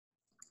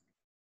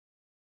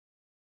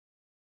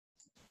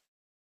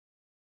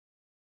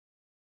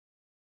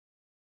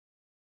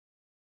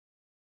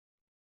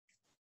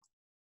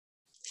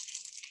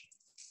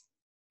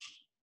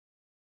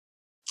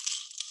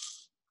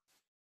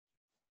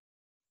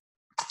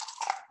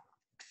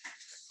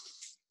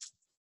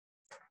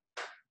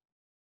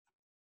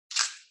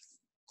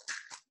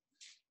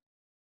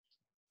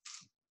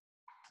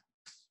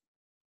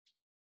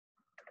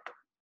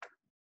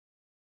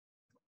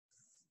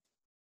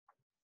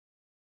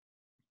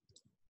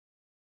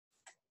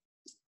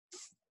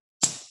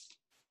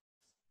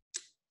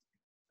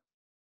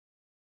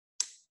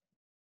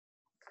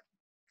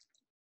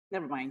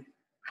Never mind.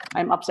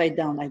 I'm upside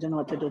down. I don't know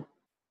what to do.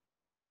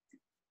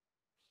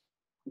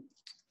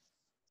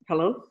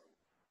 Hello?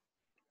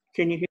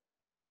 Can you hear?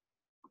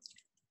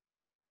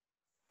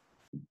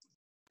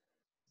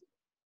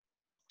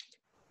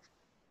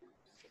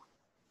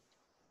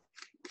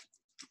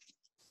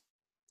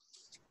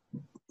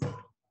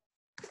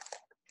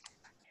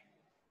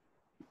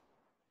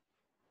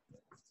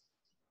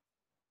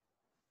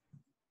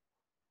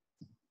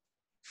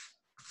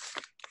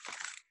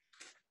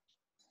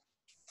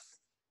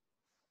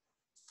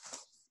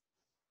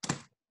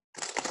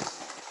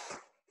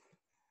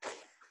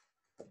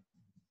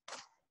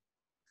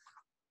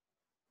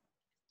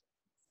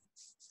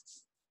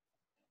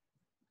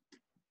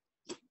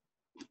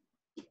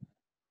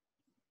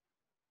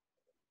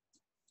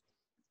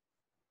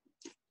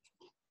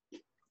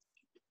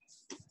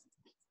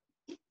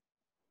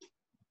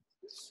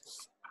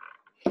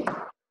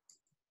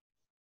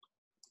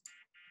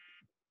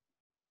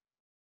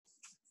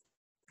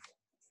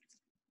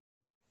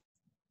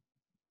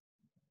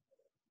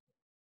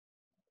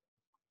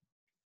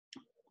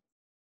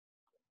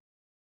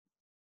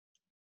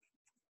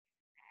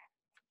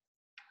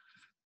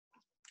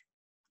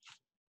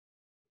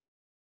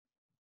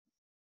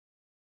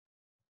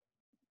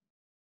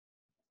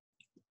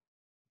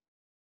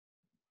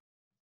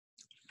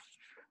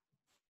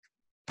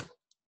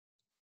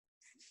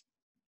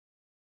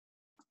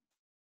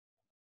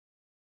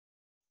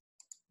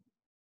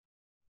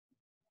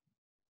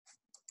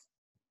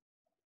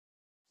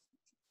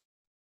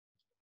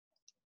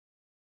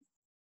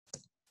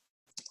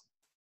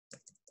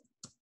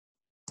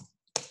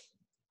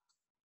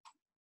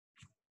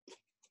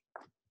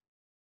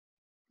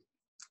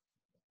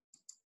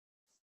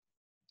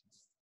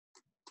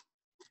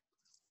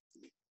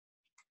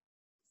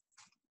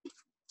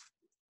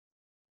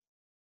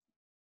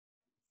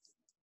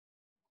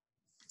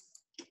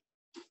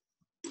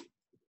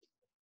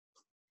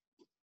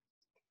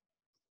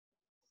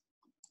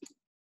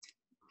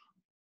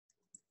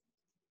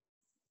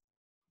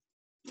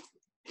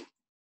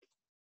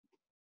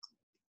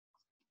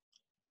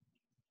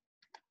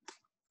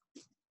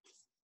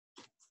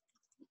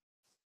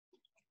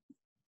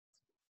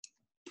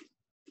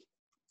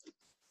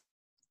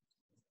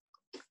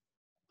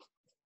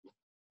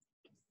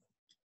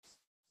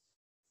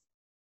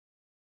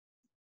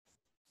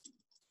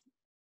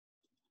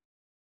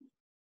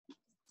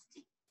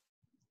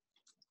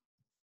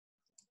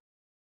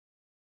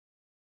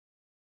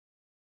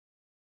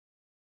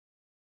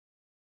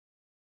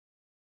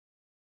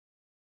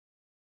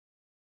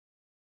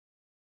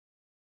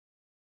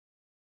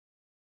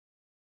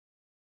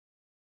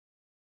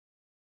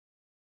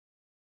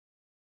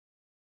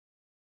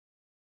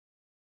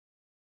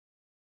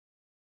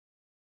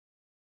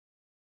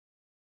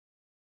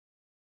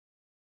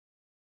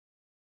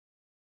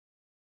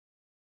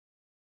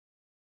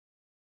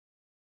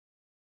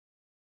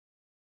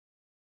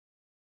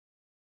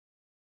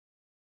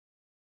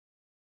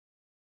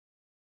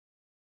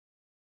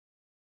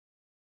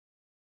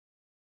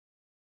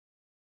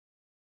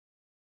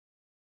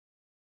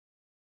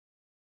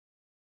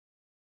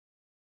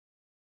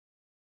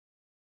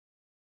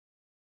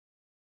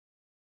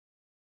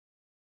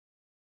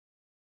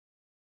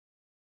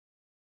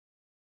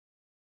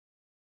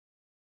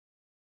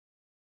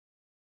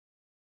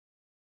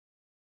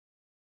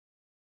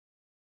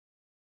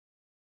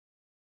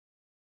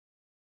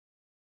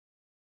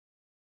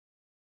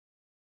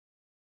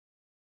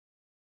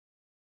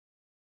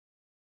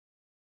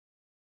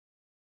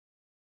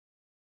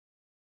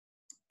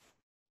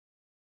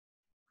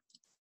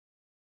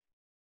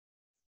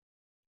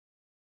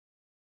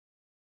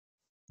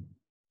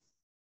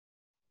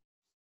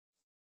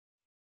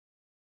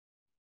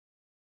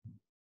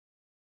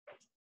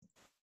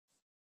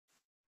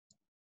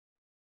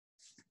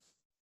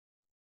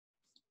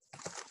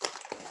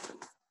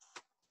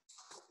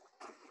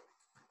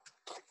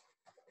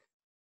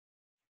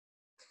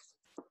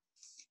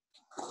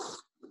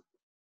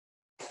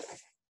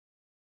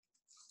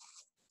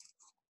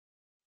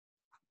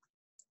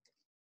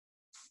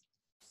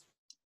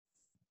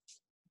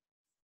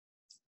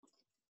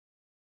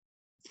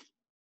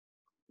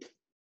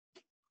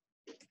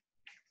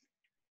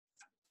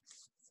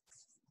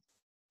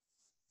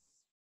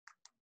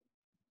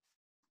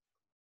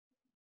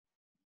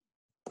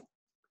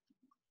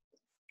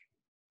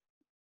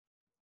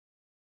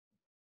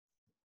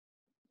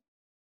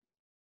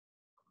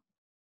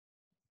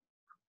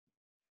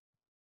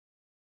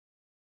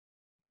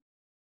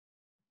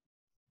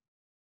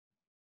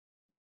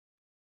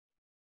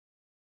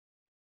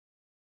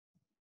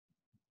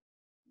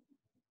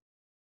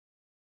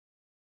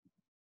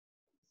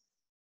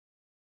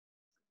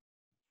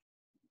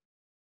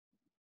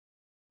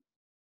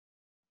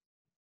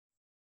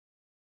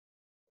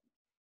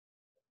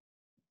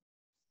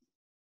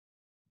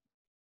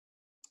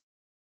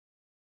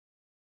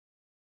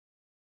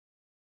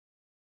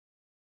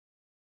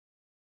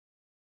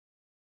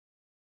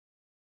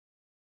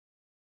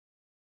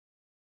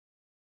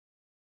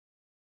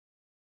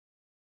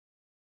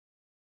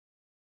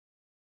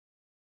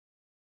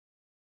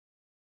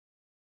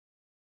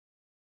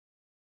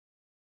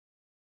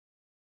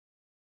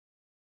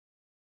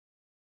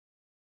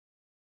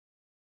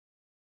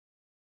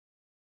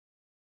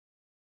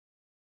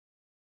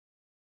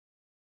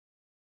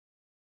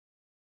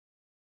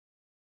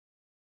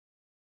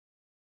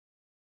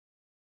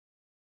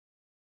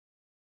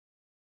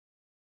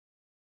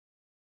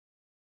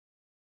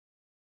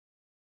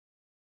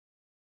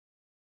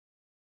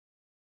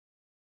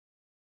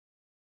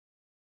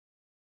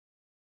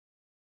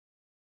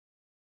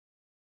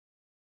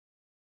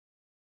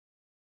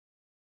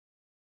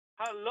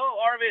 Hello,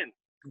 Arvin.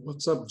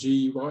 What's up,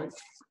 GY?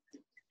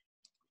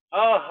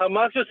 I'm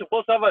actually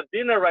supposed to have a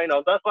dinner right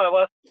now. That's why I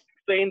was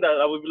saying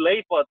that I would be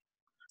late, but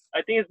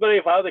I think it's better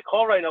if I have the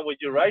call right now with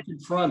you, right? In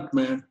front,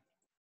 man.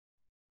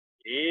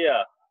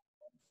 Yeah.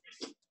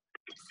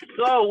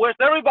 So, where's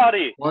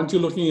everybody? Why aren't you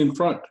looking in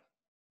front?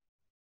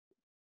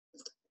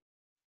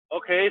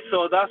 Okay,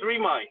 so that's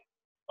REMINE.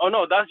 Oh,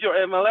 no, that's your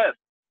MLS.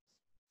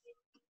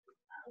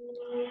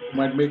 You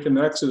might make an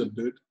accident,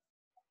 dude.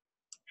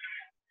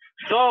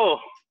 So,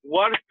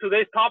 what is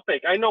today's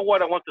topic? I know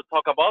what I want to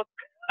talk about.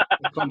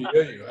 I can't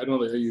hear you. I don't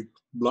know. Are you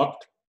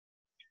blocked?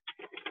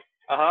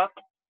 Uh-huh.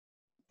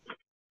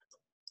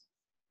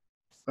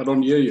 I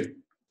don't hear you.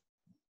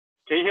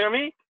 Can you hear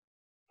me?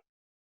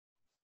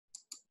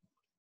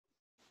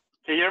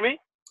 Can you hear me?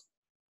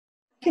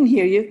 I can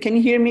hear you. Can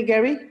you hear me,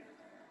 Gary?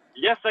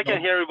 Yes, I can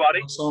hear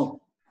everybody. No song.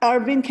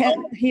 Arvin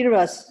can't hear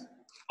us.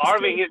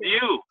 Arvin, it's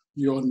you.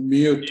 You're on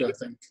mute, I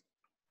think.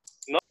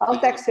 I'll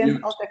text him.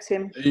 Mute. I'll text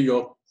him. There you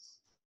go.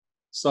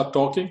 Start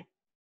talking.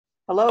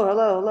 Hello,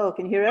 hello, hello.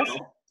 Can you hear us?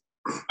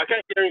 I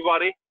can't hear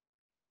everybody.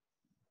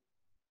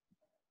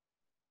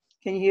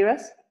 Can you hear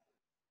us?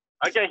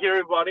 I can't hear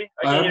everybody.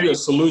 I can have hear your you.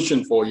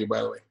 solution for you,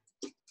 by the way.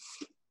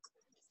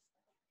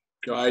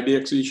 Your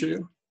IDX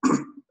issue.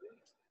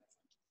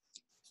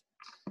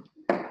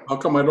 How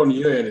come I don't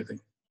hear anything?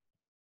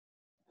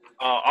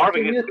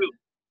 Arvin, it's you.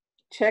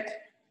 Check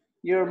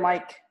your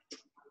mic.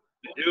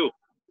 It's you.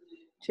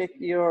 Check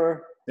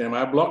your. Am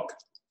I blocked?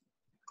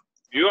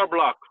 You are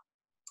blocked.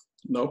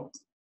 Nope.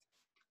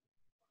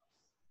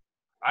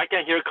 I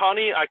can hear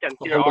Connie. I can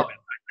hear Hold Arvin.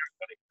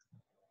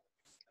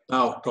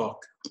 on. Now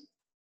talk.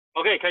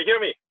 Okay, can you hear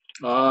me?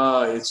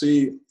 You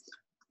see.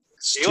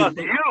 It was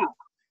you.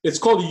 It's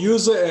called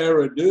user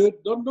error, dude.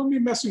 Don't be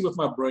messing with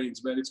my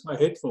brains, man. It's my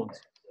headphones.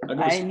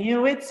 I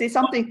knew it. See,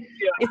 something.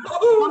 Yeah.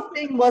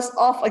 Something was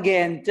off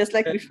again, just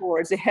like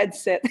before. It's a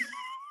headset.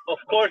 Of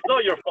course,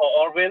 not your fault,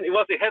 Arvin. It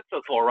was the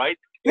headset fault, right?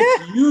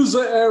 It's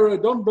user error.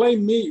 Don't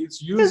blame me.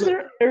 It's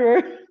user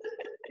error.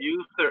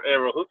 User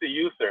error. Who's the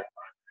user?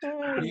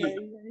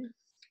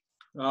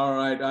 All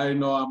right, I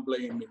know I'm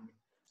blaming.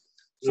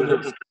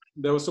 So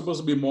there was supposed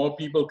to be more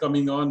people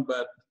coming on,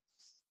 but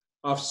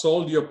I've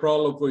solved your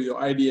problem for your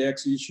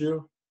IDX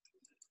issue.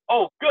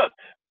 Oh, good.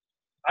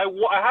 I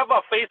have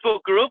a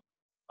Facebook group,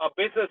 a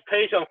business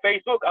page on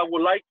Facebook. I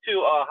would like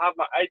to have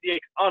my IDX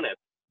on it.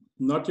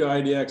 Not your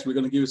IDX. We're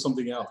going to give you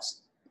something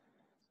else.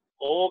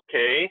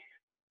 Okay.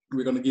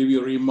 We're going to give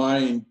you a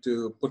REMINE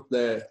to put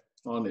there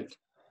on it.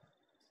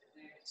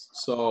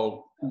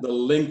 So the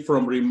link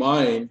from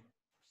REMINE,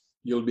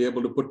 you'll be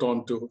able to put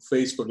onto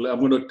Facebook. I'm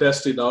going to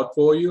test it out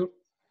for you.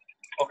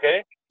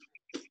 Okay.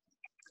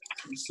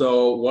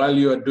 So while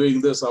you are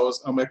doing this, I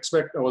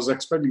was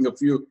expecting a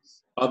few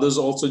others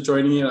also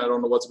joining in. I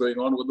don't know what's going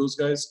on with those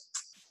guys.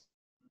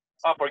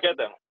 Forget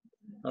them.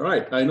 All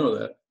right, I know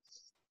that.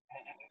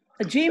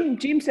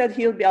 Jim said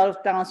he'll be out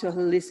of town, so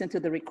he'll listen to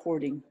the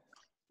recording.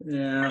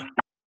 Yeah.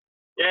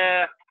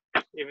 Yeah,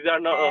 if they're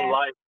not on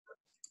live.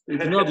 If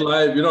you're not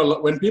live, you know,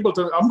 when people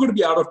tell me, I'm going to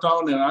be out of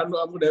town and I'm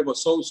going to have a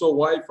so-so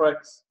Wi-Fi,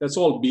 that's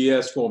all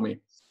BS for me.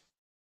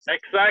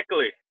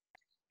 Exactly.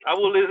 I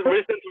will listen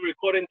to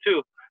recording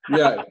too.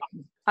 Yeah.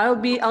 I'll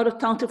be out of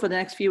town too for the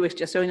next few weeks,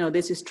 just so you know,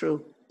 this is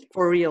true,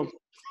 for real.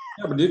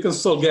 Yeah, but you can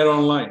still get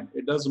online.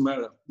 It doesn't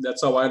matter.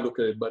 That's how I look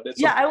at it. But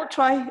it's I will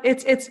try.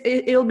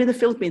 It'll be the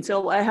Philippines,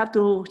 so I have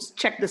to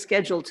check the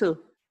schedule too,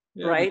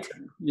 right?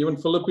 Even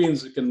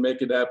Philippines can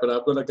make it happen.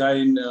 I've got a guy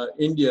in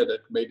India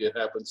that made it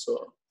happen.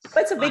 So.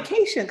 But it's a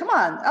vacation. Come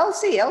on, I'll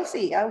see.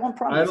 I won't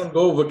promise. I don't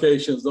go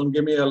vacations. Don't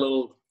give me a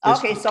little.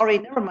 Okay, sorry.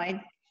 Never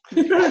mind.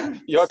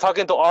 You're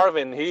talking to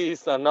Arvin.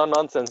 He's a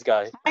no-nonsense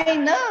guy. I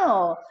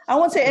know. I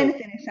won't say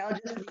anything. I'll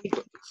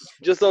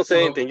just don't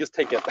say anything. Just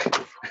take it.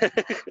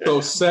 So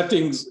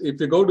settings.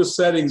 If you go to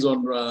settings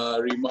on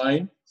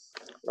REMINE,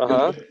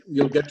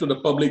 you'll get to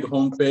the public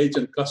homepage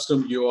and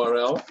custom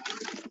URL.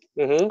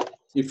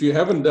 If you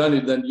haven't done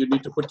it, then you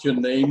need to put your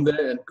name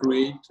there and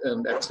create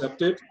and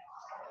accept it.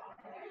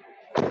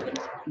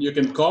 You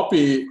can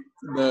copy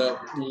the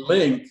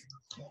link.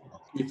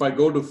 If I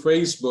go to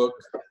Facebook,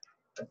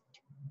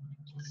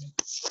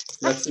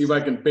 let's see if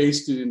I can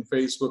paste it in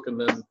Facebook, and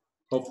then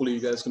hopefully you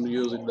guys can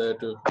use it there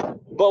too.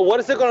 But what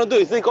is it going to do?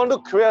 Is it going to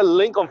create a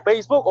link on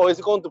Facebook, or is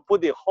it going to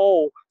put the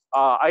whole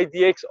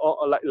IDX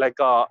like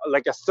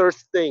a search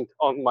thing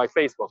on my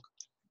Facebook?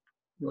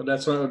 Well,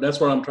 that's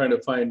what I'm trying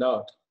to find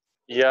out.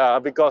 Yeah,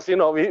 because you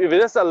know, if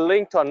there's a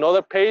link to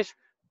another page,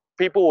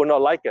 people will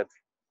not like it.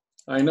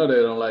 I know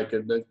they don't like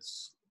it.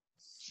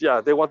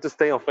 They want to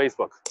stay on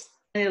Facebook.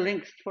 Any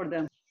links for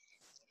them?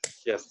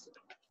 Yes.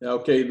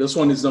 Okay, this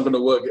one is not going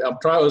to work.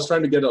 I was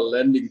trying to get a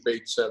landing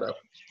page set up.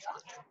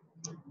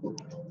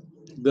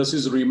 This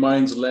is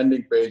REMINE's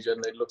landing page,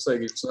 and it looks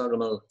like it's not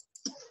going to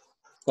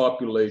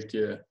populate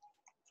here.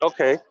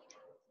 Okay.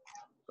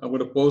 I'm going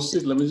to post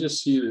it. Let me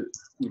just see it.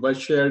 If I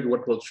share it,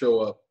 what will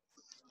show up?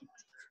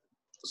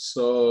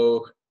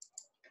 So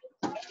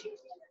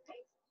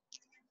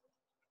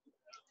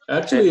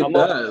Actually, it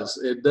does.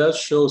 It does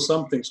show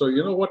something. So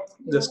you know what?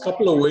 There's a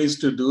couple of ways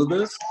to do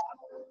this.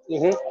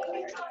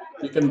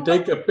 Mm-hmm. You can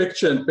take a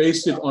picture and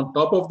paste it on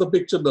top of the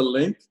picture, the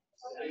link,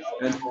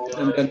 and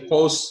then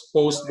post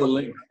the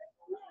link.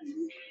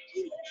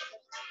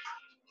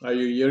 Are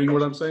you hearing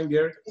what I'm saying,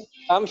 Gary?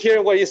 I'm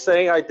hearing what you're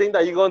saying. I think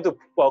that you're going to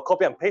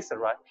copy and paste it,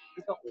 right?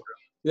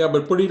 Yeah,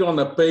 but put it on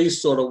a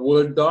paste or a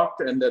Word doc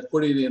and then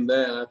put it in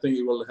there, and I think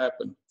it will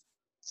happen.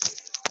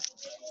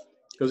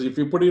 Because if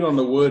you put it on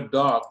the Word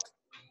doc,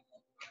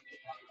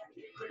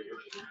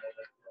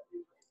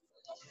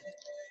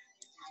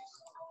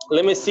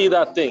 let me see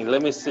that thing.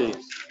 Let me see.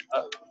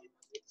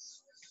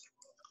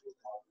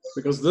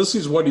 because this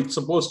is what it's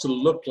supposed to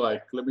look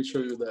like. Let me show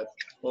you that.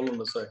 Hold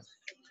on a sec.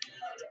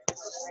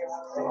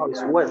 Oh,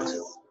 it's wet.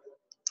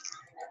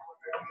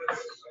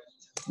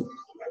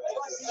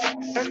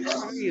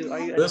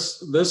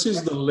 This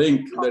is the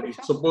link that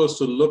it's supposed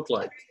to look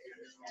like.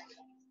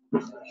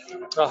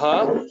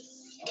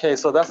 Okay,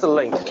 so that's the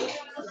link.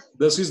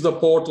 This is the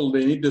portal.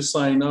 They need to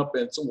sign up,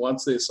 and so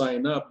once they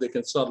sign up, they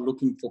can start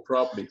looking for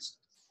properties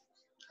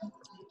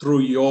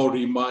through your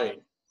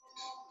Remine.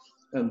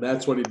 And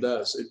that's what it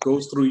does. It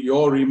goes through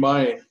your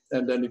Remine,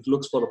 and then it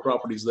looks for the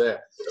properties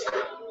there.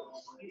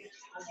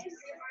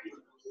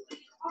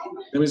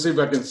 Let me see if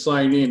I can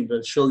sign in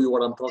and show you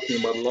what I'm talking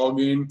about. Log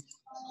in.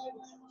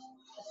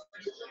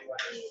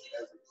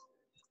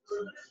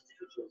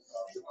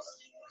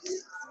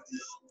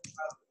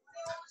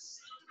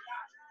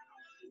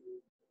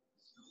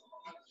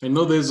 I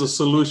know there's a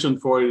solution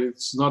for it.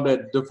 It's not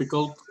that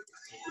difficult.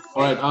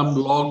 All right, I'm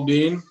logged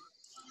in.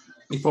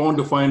 If I want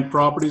to find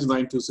properties,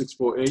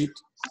 92648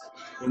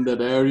 in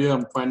that area,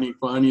 I'm finding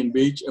for Onion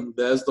Beach, and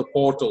there's the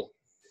portal.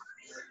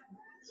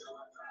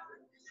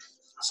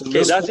 So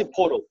okay, that's the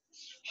portal.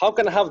 How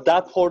can I have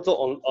that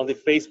portal on the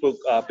Facebook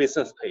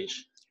business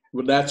page?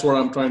 Well, that's what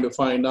I'm trying to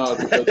find out.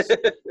 Because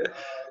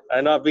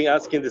I know I've been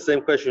asking the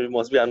same question. It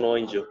must be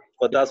annoying you,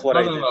 but that's what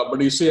I did. No, but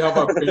you see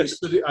how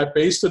I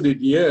pasted it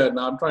here.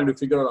 Now I'm trying to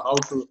figure out how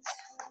to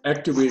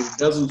activate it. It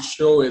doesn't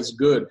show as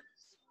good.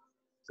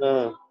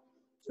 It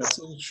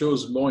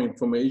shows more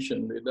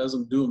information. It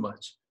doesn't do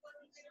much.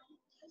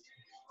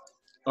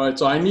 All right,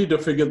 so I need to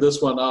figure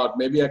this one out.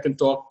 Maybe I can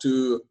talk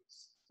to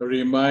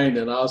Remine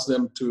and ask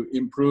them to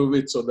improve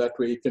it so that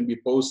way it can be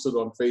posted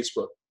on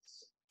Facebook.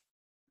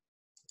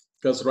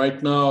 Because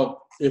right now,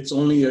 it's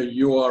only a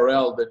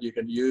URL that you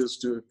can use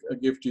to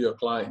give to your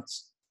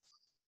clients.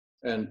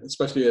 And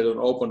especially at an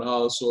open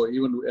house or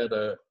even at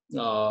a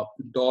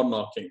door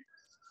knocking,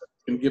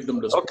 you can give them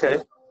this. Okay,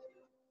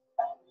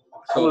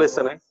 I'm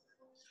listening.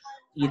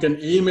 You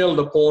can email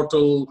the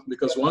portal,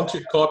 because once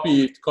you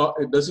copy it,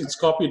 it's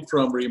copied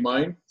from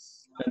Remine,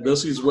 and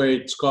this is where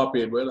it's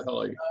copied. Where the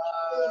hell are you?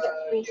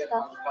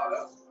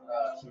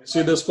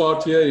 See this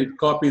part here? It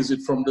copies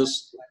it from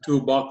this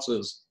 2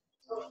 boxes.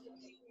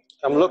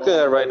 I'm looking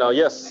at it right now,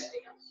 yes.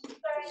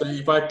 So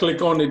if I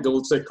click on it, it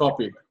will say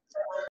copied.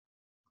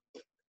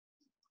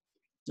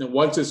 And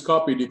once it's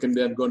copied, you can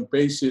then go and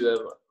paste it at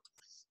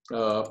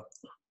a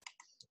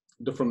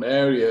different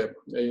area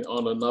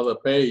on another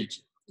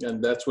page,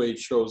 and that's where it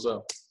shows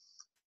up.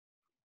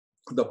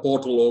 The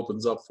portal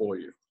opens up for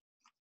you.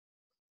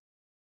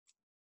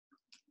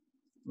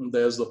 And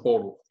there's the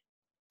portal.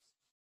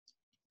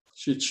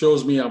 It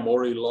shows me I'm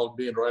already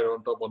logged in right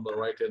on top on the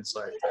right-hand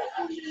side.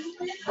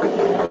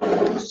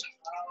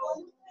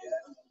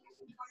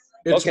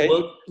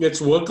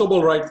 It's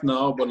workable right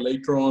now, but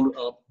later on,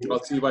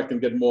 I'll see if I can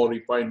get more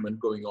refinement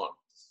going on.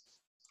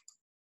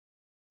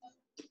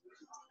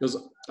 Because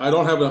I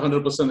don't have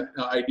 100%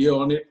 idea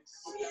on it.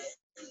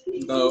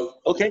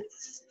 Okay.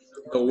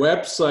 The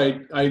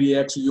website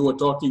IDX you were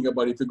talking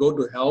about, if you go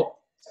to help,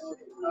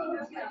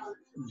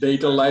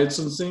 data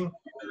licensing,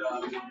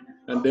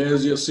 and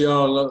there's your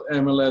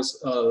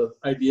CRMLS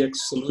IDX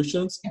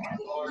solutions.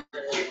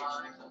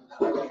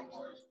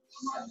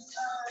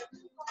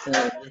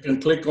 And you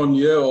can click on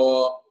here,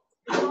 or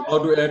how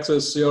to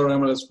access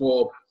CRMLS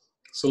for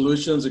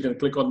solutions. You can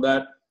click on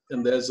that,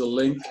 and there's a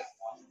link.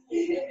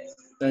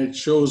 And it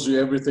shows you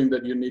everything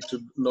that you need to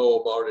know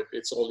about it.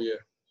 It's all here.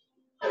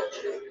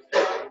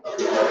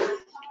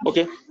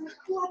 Okay.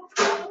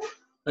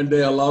 And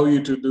they allow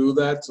you to do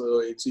that,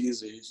 so it's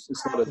easy.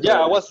 It's not a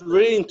I was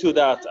really into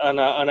that,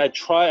 and I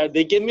tried.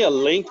 They gave me a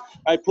link.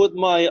 I put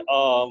my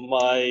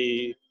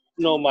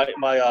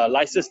my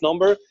license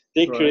number.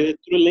 They created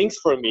 3 links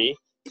for me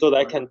so that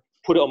I can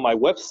put it on my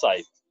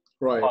website.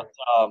 Right. But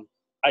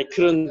I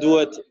couldn't do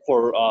it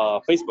for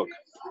Facebook,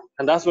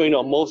 and that's what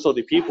most of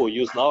the people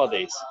use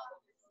nowadays.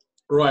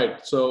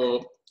 Right.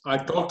 So I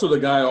talked to the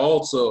guy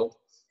also,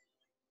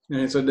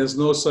 and he said there's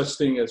no such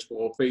thing as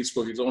for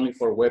Facebook. It's only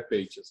for web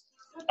pages.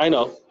 I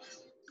know.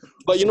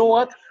 But you know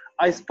what?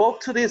 I spoke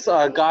to this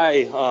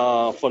guy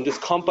from this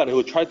company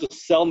who tried to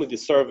sell me the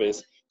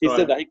service. He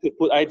said that he could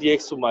put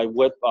IDX to my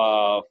web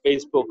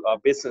Facebook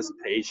business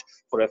page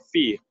for a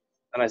fee.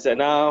 And I said,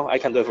 no, I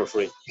can do it for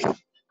free.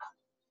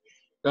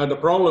 Now, the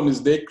problem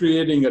is they're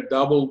creating a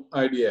double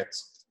IDX.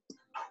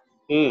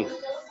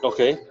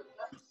 Okay.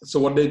 So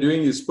what they're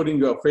doing is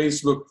putting a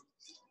Facebook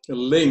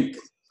link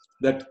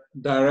that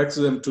directs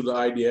them to the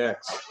IDX.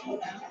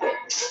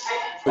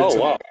 Oh,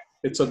 wow.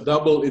 It's a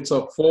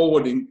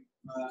forwarding,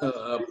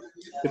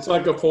 it's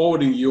like a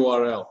forwarding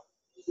URL.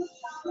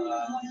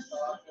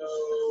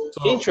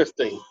 So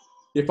interesting.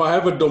 If I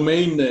have a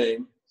domain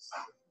name,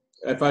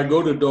 if I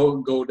go to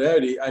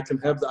GoDaddy, I can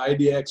have the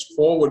IDX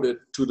forwarded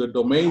to the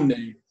domain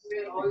name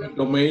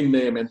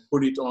and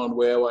put it on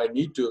wherever I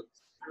need to.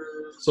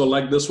 So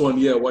like this one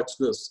here, watch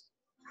this.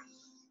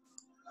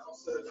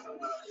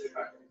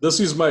 This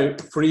is my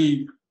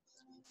free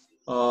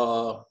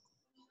home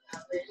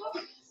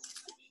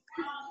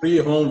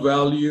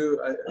value.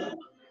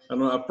 I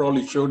know I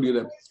probably showed you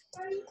that.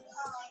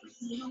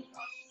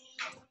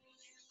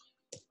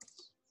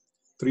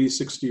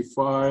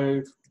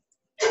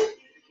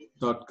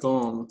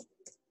 365.com.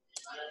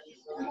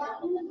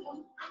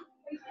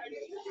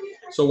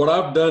 So what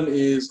I've done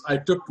is I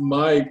took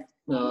my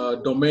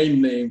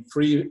domain name,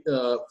 free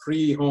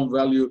home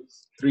value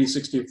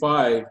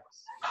 365,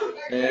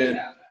 and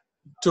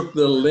took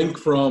the link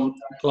from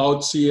Cloud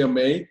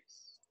CMA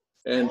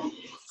and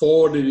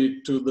forwarded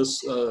it to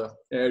this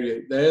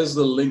area. There's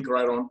the link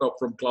right on top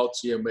from Cloud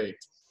CMA.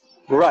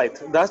 Right,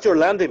 that's your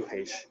landing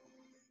page.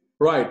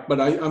 Right, but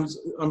I'm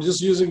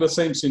just using the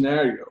same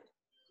scenario.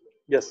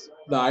 Yes.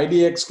 The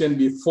IDX can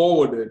be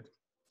forwarded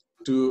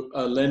to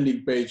a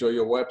landing page or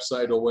your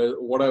website or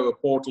whatever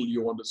portal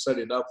you want to set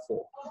it up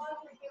for.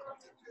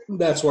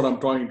 That's what I'm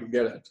trying to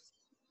get at.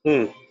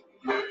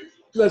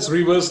 Let's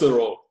reverse the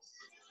role.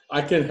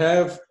 I can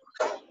have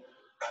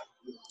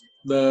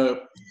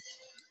the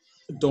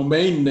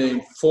domain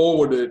name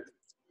forwarded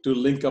to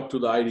link up to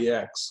the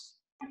IDX.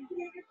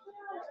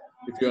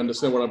 If you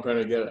understand what I'm trying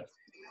to get at.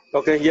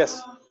 Okay,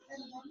 yes.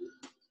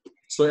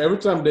 So every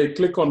time they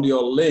click on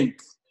your link,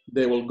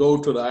 they will go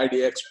to the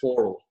IDX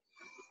portal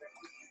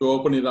to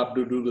open it up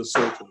to do the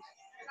searches.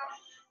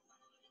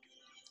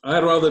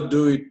 I'd rather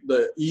do it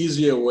the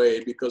easier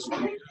way because you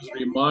can use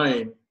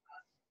REMINE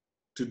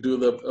to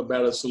do a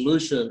better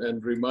solution,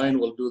 and REMINE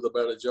will do the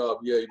better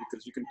job. Yeah,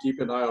 because you can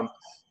keep an eye on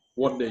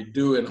what they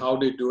do and how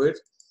they do it.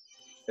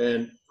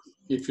 And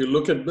if you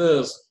look at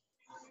this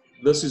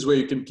is where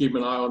you can keep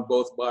an eye on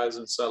both buyers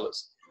and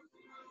sellers.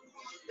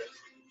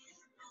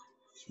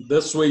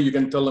 This way you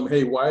can tell them,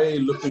 hey, why are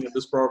you looking at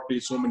this property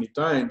so many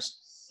times?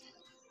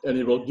 And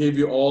it will give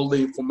you all the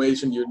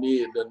information you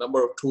need, the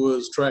number of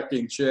tours,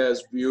 tracking,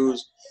 shares,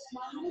 views.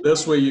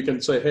 This way you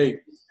can say, hey,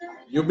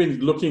 you've been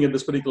looking at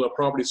this particular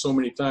property so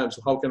many times,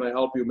 so how can I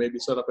help you? Maybe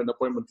set up an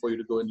appointment for you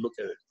to go and look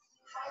at it.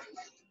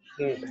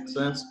 Make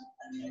sense?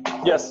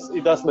 Yes,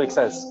 it does make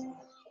sense.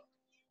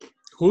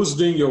 Who's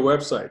doing your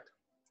website?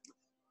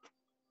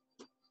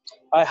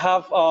 I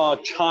have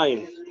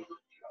Chime.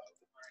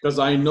 Because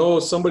I know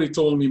somebody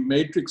told me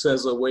Matrix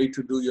has a way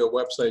to do your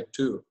website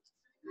too.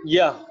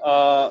 Yeah,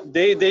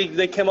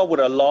 they came up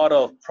with a lot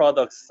of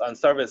products and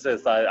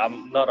services that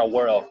I'm not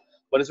aware of,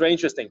 but it's very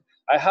interesting.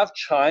 I have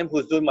Chime,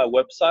 who's doing my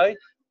website.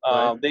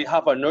 Right. They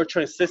have a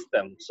nurturing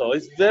system, so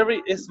it's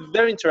very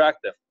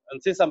interactive.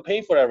 And since I'm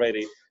paying for it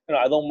already,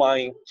 I don't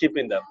mind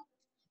keeping them.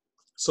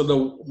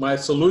 So my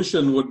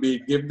solution would be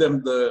give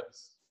them the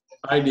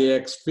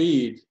IDX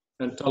feed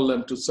and tell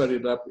them to set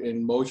it up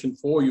in motion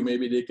for you.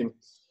 Maybe they can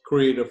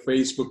create a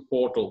Facebook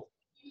portal.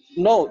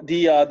 No,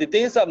 the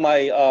thing is that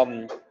my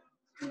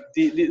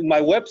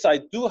my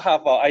website do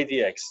have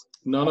IDX.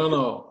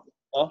 No.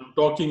 Huh? I'm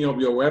talking of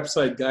your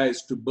website,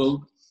 guys, to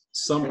build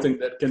something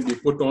that can be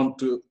put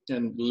onto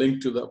and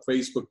linked to the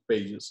Facebook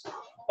pages.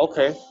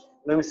 Okay,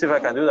 let me see if I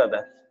can do that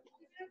then.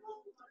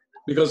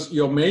 Because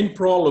your main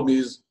problem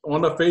is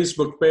on a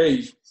Facebook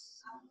page,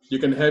 you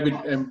can have it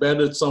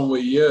embedded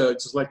somewhere here,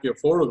 just like your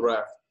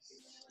photograph.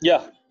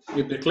 Yeah.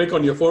 If they click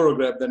on your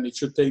photograph, then it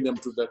should take them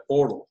to that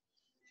portal.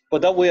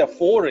 But that way of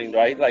forwarding,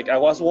 right? Like I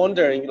was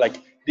wondering, like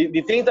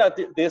the thing that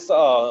this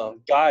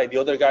guy, the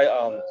other guy,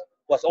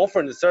 was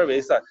offering the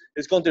service that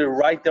it's going to be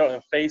right there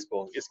on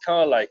Facebook. It's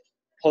kind of like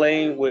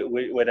playing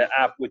with an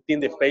app within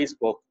the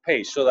Facebook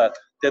page so that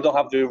they don't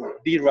have to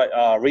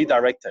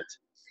redirect it.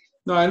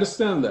 No, I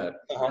understand that.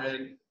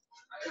 And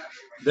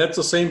that's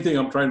the same thing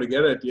I'm trying to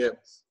get at here.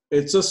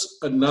 It's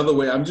just another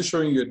way. I'm just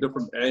showing you a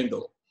different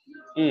angle.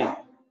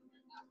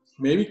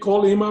 Maybe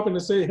call him up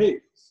and say,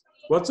 hey,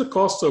 what's the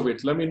cost of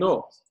it? Let me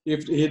know.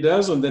 If he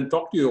doesn't, then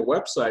talk to your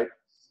website.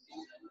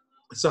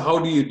 So how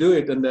do you do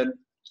it? And then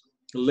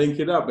link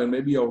it up, and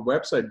maybe your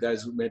website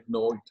guys might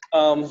know it.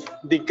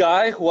 The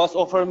guy who was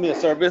offering me a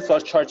service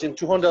was charging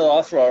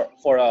 $200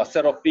 for a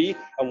setup fee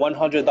and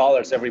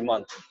 $100 every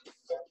month.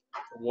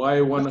 Why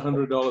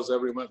 $100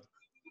 every month?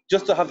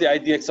 Just to have the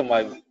IDX on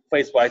my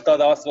Facebook. I thought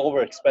that was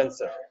over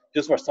expensive,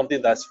 just for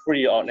something that's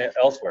free on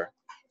elsewhere.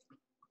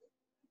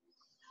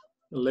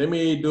 Let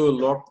me do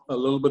a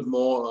little bit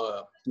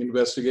more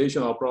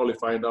investigation. I'll probably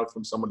find out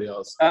from somebody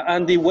else.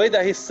 And the way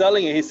that he's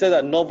selling it, he said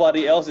that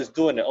nobody else is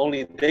doing it,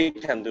 only they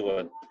can do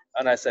it.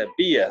 And I said,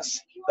 BS.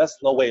 That's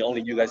no way,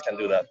 only you guys can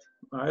do that.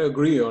 I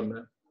agree on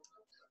that.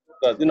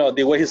 But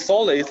the way he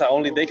sold it is that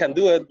only they can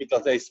do it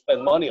because they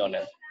spend money on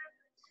it.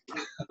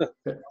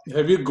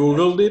 Have you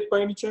Googled it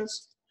by any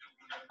chance?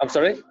 I'm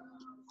sorry?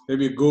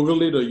 Have you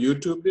Googled it or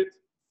YouTubed it?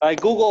 I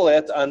Googled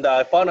it and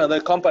I found another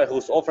company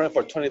who's offering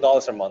for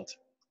 $20 a month.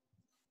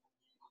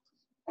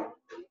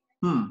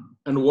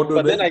 And what do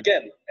But they? then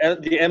again,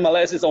 the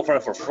MLS is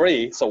offering for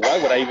free, so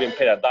why would I even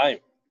pay a dime?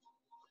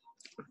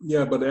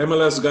 Yeah, but the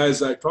MLS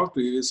guys I talk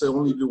to, they say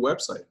only do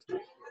website.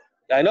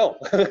 I know.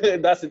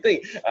 That's the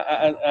thing.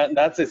 And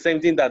that's the same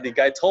thing that the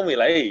guy told me,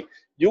 like, hey,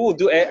 you will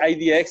do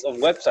IDX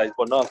on websites,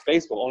 but not on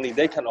Facebook. Only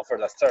they can offer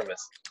that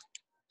service.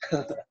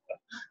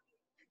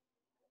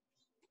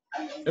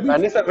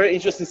 And it's a very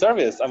interesting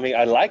service. I mean,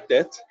 I liked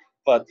it,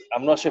 but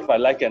I'm not sure if I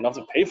like it enough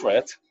to pay for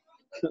it.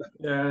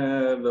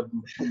 Yeah, the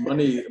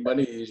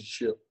money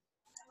issue.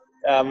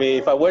 I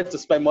mean, if I were to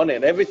spend money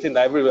on everything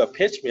that everyone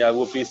pitched me, I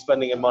would be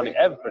spending money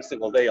every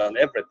single day on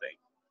everything.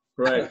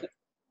 Right.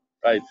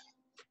 Right.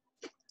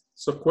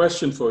 So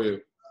question for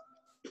you.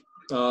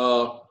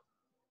 How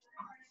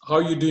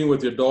are you doing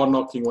with your door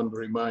knocking on the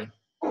Remine?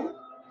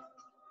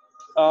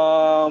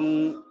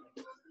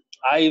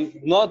 I'm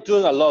not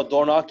doing a lot of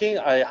door knocking.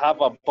 I have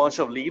a bunch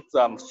of leads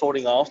I'm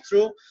sorting out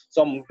through.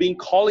 So I'm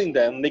calling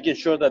them, making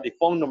sure that the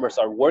phone numbers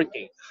are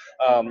working.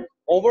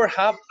 Over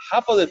half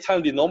of the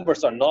time, the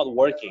numbers are not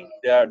working.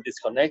 They are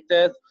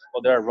disconnected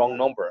or they're a wrong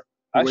number.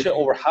 Actually,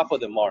 over half of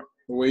them are.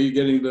 Where are you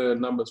getting the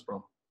numbers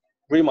from?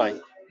 Remine.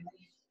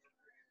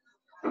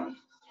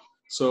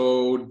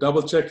 So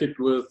double check it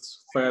with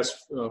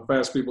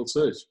fast people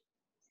search.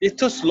 It's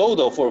too slow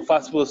though for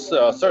fast food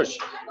search.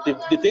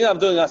 The thing I'm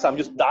doing is I'm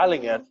just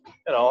dialing it,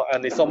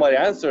 and if somebody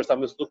answers,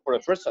 I'm just looking for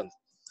the person.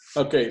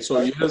 Okay, so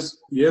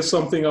here's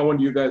something I want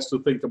you guys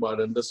to think about,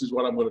 and this is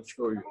what I'm going to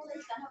show you.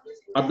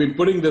 I've been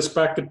putting this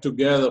packet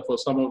together for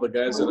some of the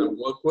guys that I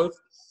work with.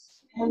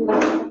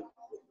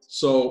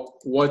 So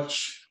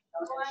watch,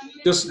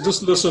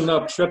 just listen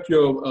up. Shut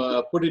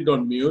your, put it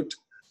on mute,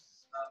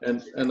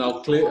 and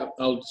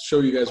I'll show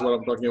you guys what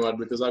I'm talking about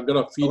because I've got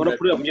a feedback. I'm gonna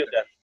put it on mute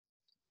then.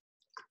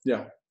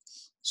 Yeah.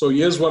 So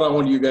here's what I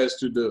want you guys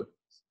to do.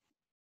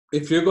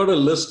 If you got a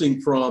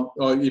listing from,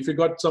 or if you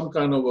got some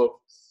kind of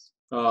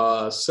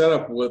a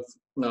setup with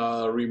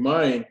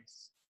Remine,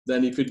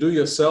 then if you do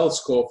your sales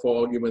score,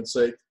 for argument's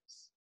sake,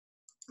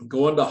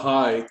 go under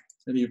high,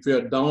 and if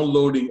you're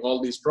downloading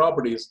all these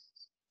properties,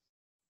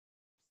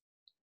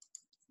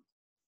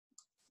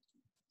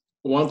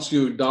 once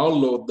you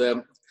download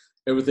them,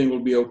 everything will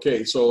be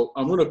okay. So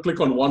I'm going to click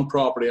on one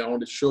property. I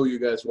want to show you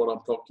guys what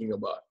I'm talking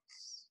about.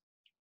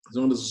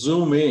 So I'm going to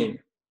zoom in.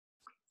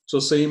 So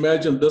say,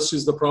 imagine this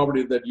is the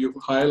property that you've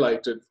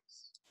highlighted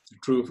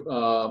through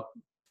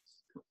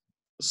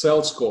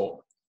sales score.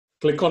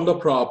 Click on the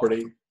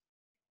property.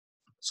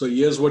 So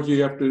here's what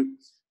you have to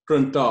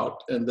print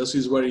out. And this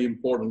is very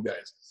important,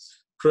 guys.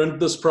 Print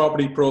this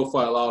property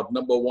profile out,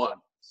 number one.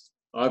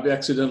 I've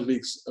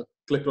accidentally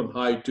clicked on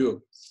high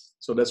too.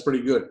 So that's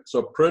pretty good.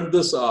 So print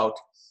this out.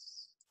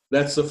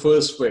 That's the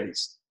first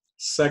phase.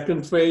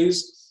 Second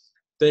phase,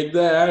 take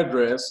the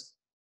address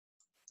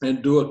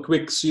and do a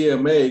quick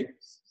CMA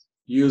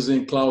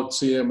using Cloud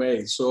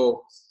CMA.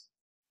 So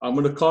I'm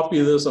going to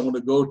copy this. I'm going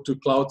to go to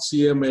Cloud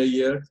CMA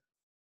here.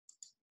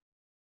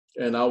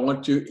 And I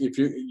want you, if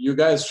you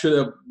guys should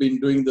have been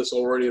doing this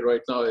already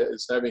right now,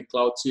 is having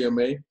Cloud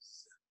CMA.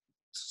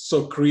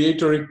 So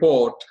create a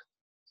report.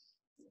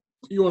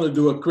 You want to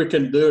do a quick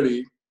and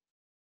dirty.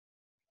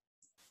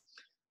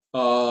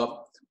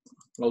 I'll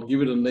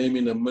give it a name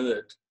in a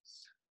minute.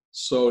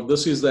 So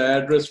this is the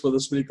address for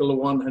this particular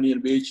one, Honey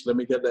and Beach. Let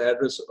me get the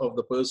address of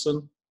the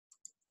person.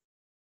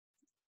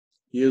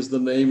 Here's the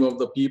name of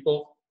the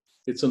people.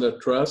 It's in a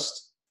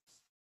trust.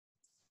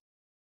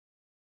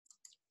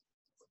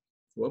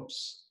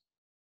 Whoops.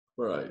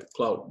 All right,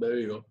 Cloud, there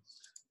you go.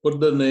 Put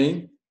the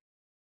name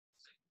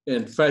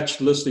and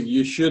fetch listing.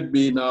 You should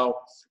be now,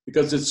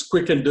 because it's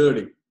quick and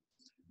dirty.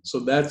 So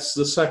that's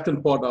the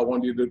second part I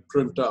want you to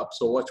print up.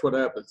 So watch what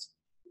happens.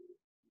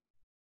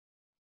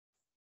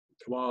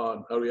 Come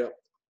on, hurry up.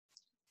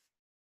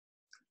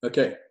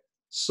 Okay,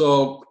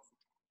 so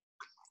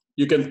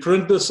you can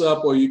print this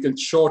up or you can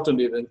shorten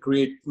it and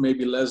create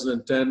maybe less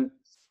than 10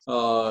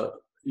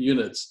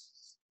 units.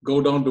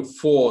 Go down to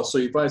 4. So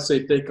if I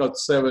say take out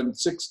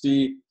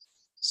 760,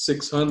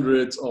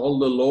 600s, all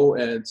the low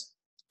ends,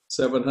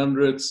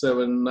 700,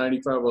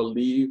 795 I'll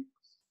leave.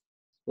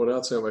 What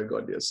else have I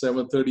got here?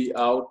 730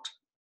 out,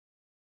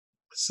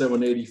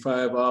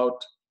 785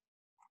 out.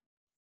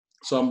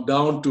 So I'm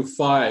down to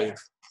 5.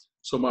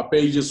 So my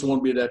pages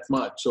won't be that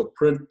much. So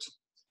print,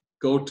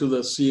 go to the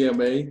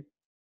CMA.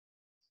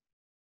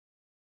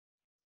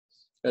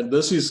 And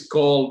this is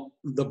called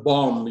the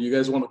bomb. You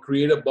guys want to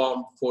create a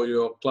bomb for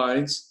your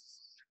clients.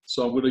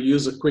 So I'm going to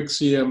use a quick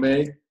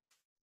CMA.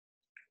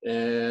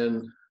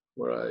 And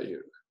where are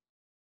you?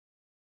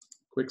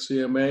 Quick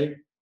CMA,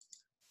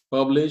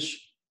 publish.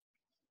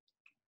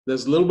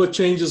 There's a little bit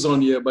changes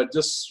on here, but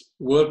just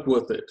work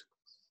with it.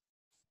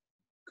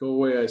 Go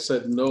away, I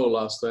said no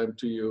last time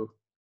to you.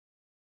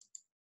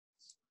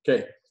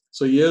 Okay,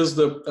 so here's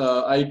the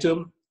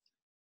item.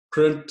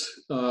 Print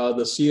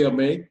the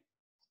CMA.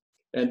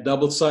 and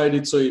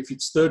double-sided. So if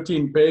it's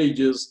 13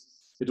 pages,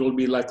 it will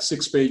be like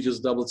 6 pages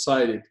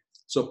double-sided.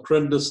 So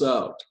print this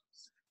out.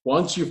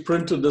 Once you've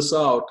printed this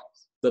out,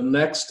 the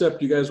next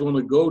step you guys want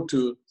to go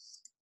to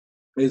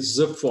is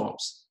zip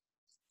forms.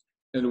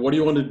 And what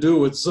you want to do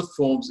with zip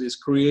forms is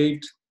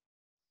create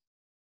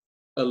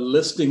a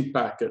listing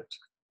packet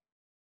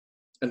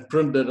and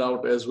print it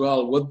out as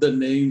well with the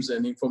names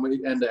and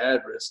information and the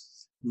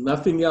address.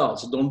 Nothing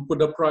else. Don't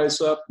put a price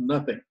up,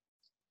 nothing.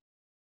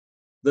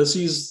 This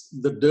is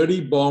the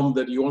dirty bomb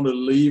that you want to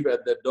leave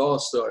at the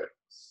doorstep.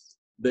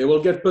 They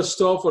will get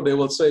pissed off, or they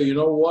will say, you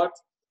know what?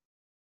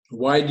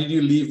 Why did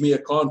you leave me a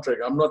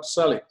contract? I'm not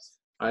selling.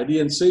 I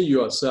didn't say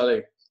you are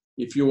selling.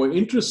 If you were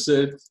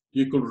interested,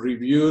 you could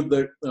review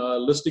the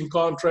listing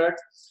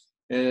contract,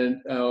 and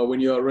when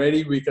you are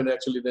ready, we can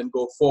actually then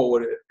go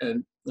forward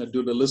and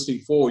do the listing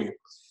for you.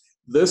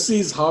 This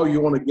is how you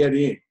want to get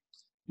in.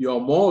 You are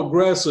more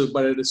aggressive,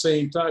 but at the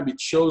same time,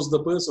 it shows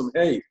the person,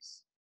 hey,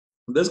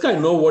 this guy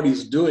knows what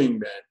he's doing,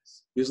 man.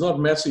 He's not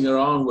messing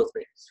around with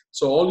me.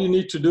 So all you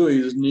need to do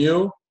is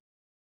do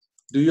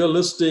your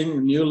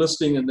listing, new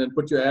listing, and then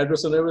put your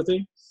address and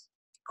everything.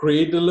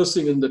 Create the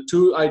listing, and the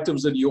 2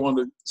 items that you want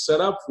to set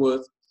up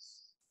with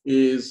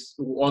is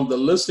on the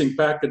listing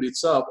packet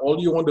itself.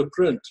 All you want to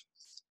print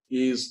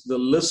is the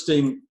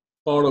listing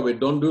part of it.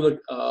 Don't do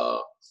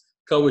the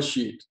cover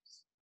sheet.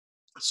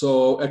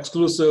 So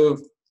exclusive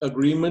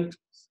agreement,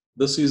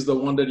 this is the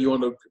one that you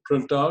want to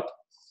print out.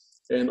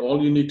 And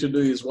all you need to do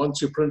is,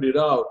 once you print it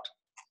out,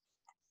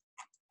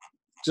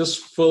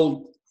 just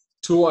fill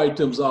 2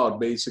 items out,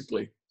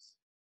 basically.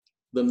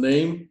 The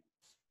name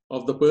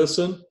of the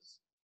person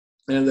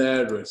and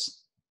the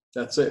address.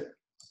 That's it.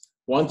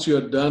 Once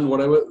you're done,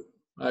 whatever,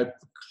 I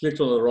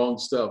clicked on the wrong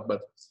stuff,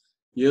 but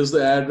here's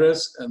the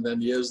address, and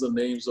then here's the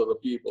names of the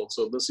people.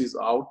 So this is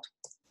out.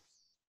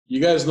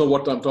 You guys know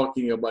what I'm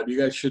talking about. You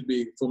guys should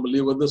be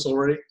familiar with this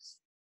already,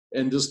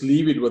 and just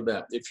leave it with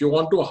that. If you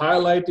want to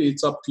highlight it,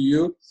 it's up to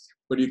you,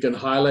 but you can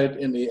highlight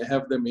and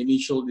have them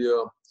initial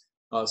your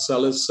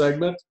seller's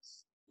segment.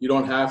 You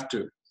don't have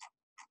to.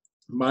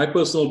 My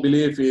personal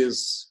belief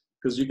is,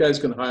 because you guys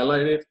can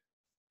highlight it.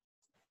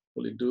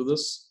 Will it do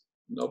this?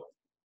 Nope.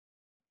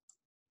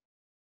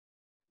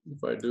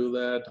 If I do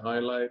that,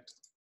 highlight,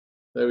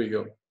 there we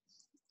go.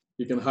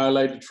 You can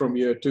highlight it from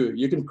here too.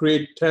 You can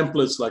create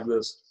templates like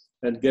this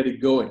and get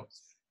it going.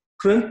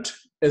 Print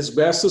as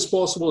best as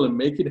possible and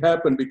make it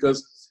happen,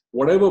 because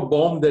whatever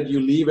bomb that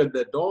you leave at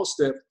that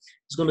doorstep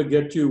is going to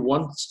get you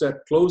 1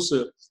 step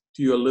closer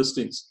to your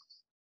listings.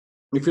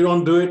 If you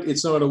don't do it,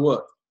 it's not going to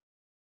work.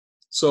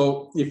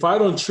 So if I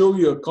don't show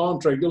you a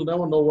contract, you'll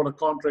never know what a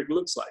contract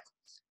looks like.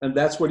 And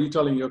that's what you're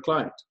telling your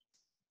client.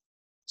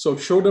 So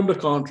show them the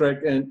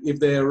contract, and if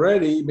they're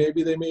ready,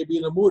 maybe they may be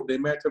in a mood.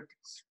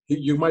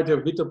 You might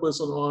have hit a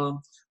person on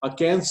a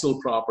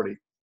canceled property.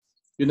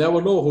 You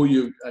never know who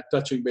you are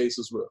touching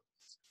bases with.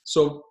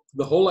 So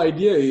the whole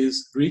idea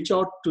is reach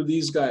out to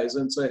these guys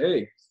and say,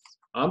 hey,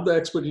 I'm the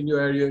expert in your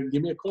area,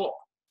 give me a call.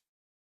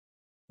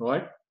 All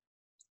right?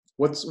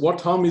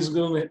 What harm is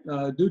going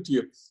to do to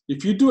you?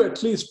 If you do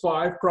at least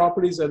 5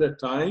 properties at a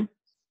time,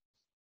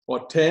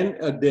 or 10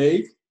 a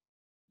day,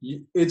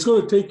 it's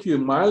going to take you,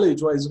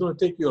 mileage-wise, it's going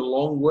to take you a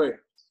long way.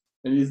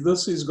 And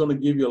this is going to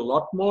give you a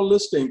lot more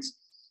listings,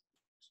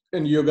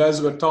 and you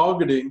guys are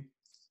targeting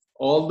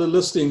all the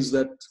listings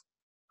that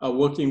are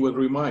working with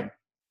Remine.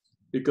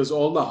 Because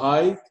all the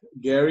high,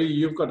 Gary,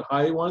 you've got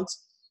high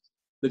ones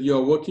that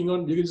you're working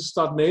on, you can just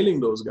start nailing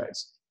those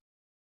guys.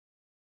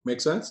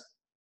 Make sense?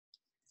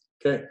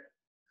 Okay.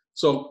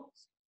 So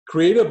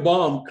create a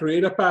bomb,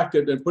 create a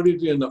packet, and put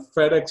it in a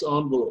FedEx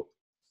envelope.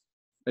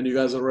 And you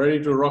guys are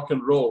ready to rock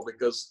and roll,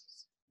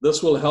 because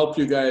this will help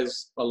you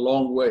guys a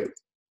long way.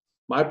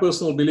 My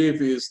personal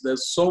belief is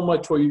there's so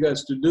much for you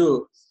guys to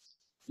do.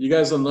 You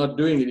guys are not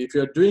doing it. If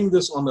you're doing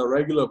this on a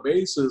regular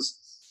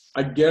basis,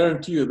 I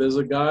guarantee you there's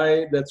a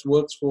guy that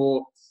works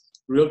for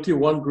Realty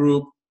One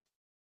Group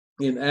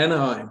in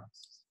Anaheim,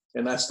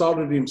 and I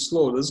started him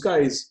slow. This guy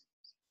is,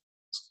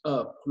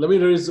 let me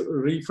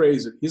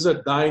rephrase it. He's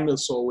a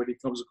dinosaur when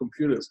it comes to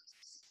computers.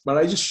 But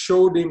I just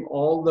showed him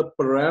all the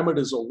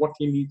parameters of what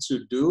he needs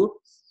to do.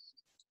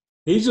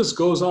 He just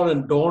goes out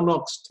and door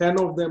knocks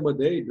 10 of them a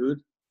day, dude.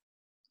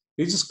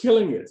 He's just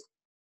killing it.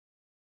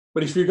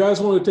 But if you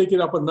guys want to take it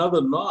up another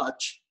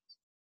notch,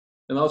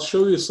 and I'll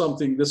show you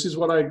something. This is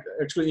what I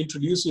actually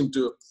introduced him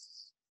to.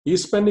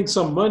 He's spending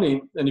some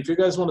money, and if you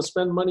guys want to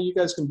spend money, you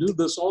guys can do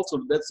this also.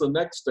 That's the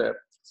next step.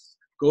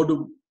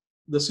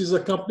 This is a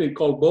company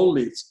called Bold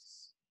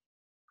Leads.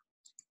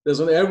 There's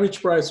an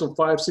average price of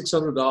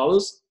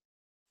 $500–600.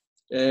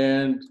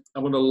 And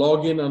I'm going to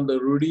log in under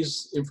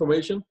Rudy's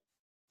information.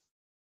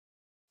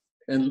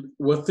 And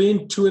within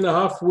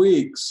 2.5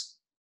 weeks,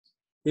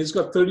 he's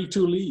got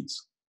 32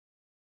 leads.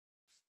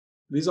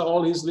 These are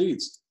all his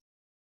leads.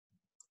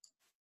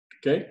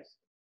 Okay?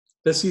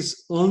 This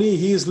is only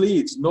his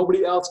leads.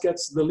 Nobody else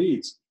gets the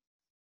leads.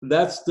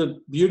 That's the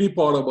beauty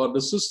part about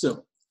the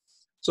system.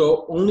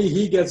 So only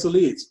he gets the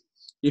leads.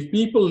 If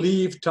people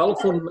leave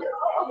telephone,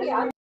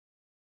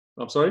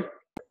 I'm sorry?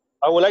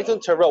 I would like to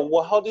interrupt.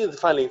 Well, how do you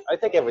define lead? I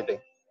take everything.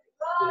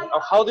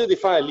 How do you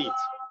define a lead?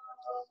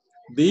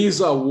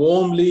 These are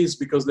warm leads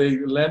because they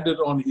landed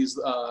on his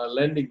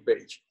landing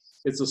page.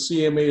 It's a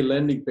CMA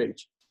landing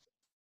page.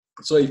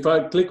 So if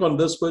I click on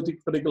this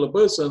particular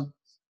person,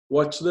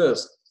 watch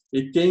this.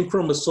 It came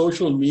from a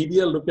social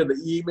media. Look at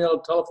the email,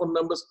 telephone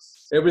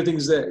numbers,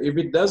 everything's there. If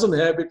it doesn't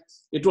have it,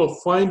 it will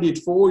find it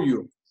for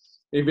you.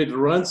 If it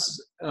runs,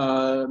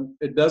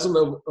 it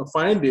doesn't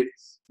find it,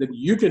 then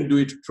you can do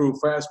it through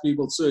fast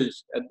people search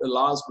at the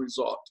last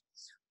resort.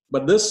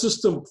 But this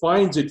system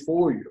finds it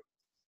for you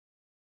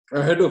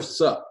ahead of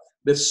stuff.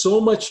 There's so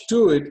much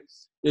to it.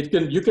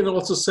 You can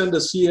also send a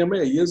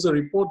CMA. Here's a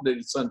report that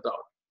it sent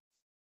out.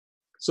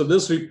 So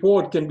this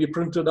report can be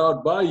printed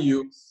out by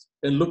you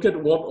and look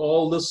at what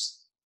all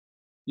this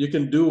you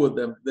can do with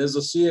them. There's a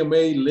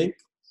CMA link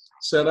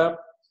set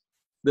up.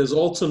 There's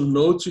also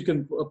notes you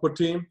can put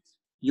in.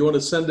 You want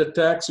to send a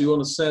text, you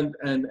want to send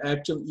an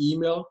action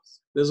email.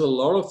 There's a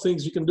lot of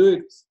things you can do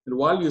it. And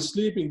while you're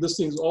sleeping, this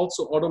thing's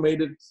also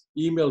automated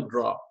email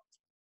drop.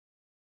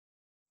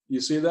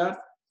 You see that?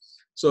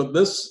 So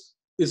this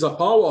is a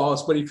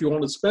powerhouse, but if you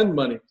want to spend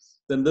money,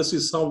 then this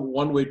is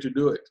one way to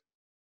do it.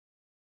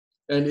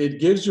 And it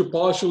gives you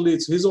partial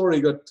leads. He's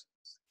already got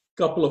a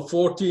couple of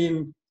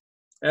 14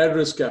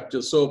 address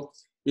captures. So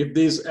if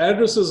these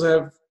addresses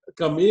have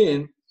come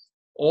in,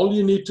 all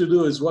you need to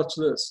do is watch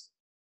this.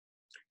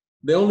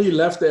 They only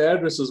left the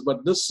addresses,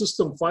 but this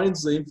system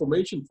finds the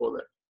information for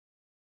them.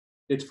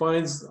 It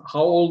finds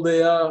how old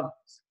they are,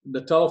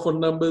 the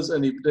telephone numbers,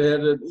 and if they had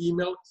an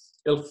email,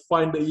 it'll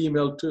find the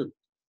email too.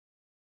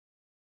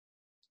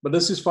 But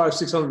this is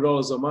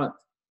 $500-600 a month,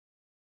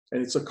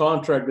 and it's a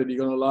contract that you're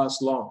going to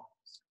last long.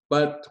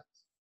 But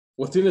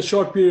within a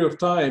short period of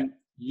time,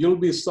 you'll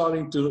be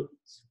starting to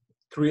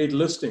create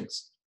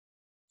listings,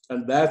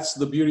 and that's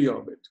the beauty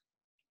of it.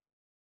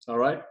 All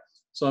right.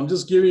 So I'm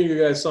just giving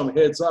you guys some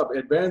heads up.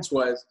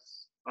 Advanced-wise,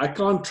 I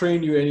can't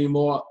train you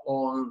anymore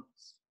on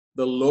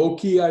the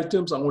low-key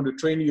items. I want to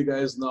train you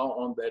guys now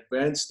on the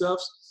advanced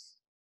stuffs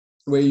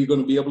where you're going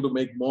to be able to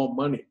make more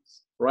money.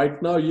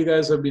 Right now, you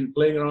guys have been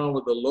playing around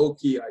with the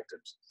low-key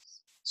items.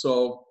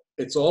 So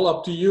it's all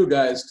up to you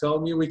guys.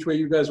 Tell me which way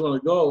you guys want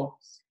to go,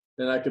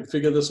 and I can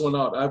figure this one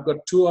out. I've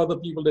got 2 other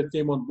people that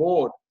came on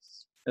board,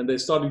 and they're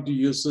starting to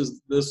use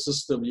this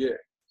system here.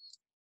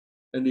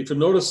 And if you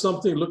notice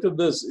something, look at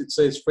this. It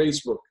says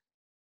Facebook.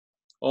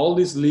 All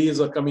these leads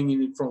are coming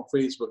in from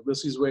Facebook.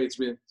 This is where it's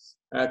been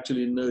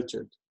actually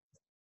nurtured.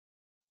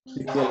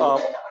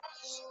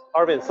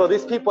 Arvin, so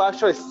these people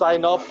actually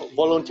sign up,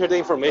 volunteer the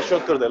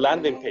information through the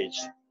landing page.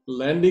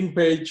 Landing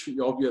page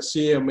of your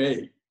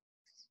CMA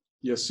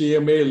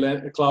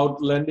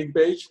cloud landing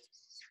page.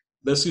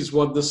 This is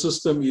what the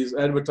system is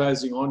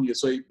advertising on you.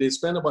 So they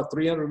spend about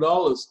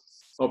 $300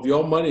 of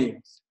your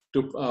money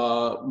to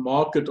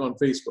market on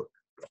Facebook.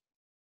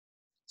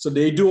 So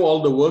they do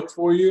all the work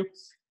for you.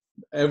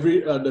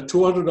 The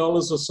 $200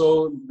 or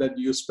so that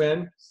you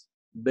spend,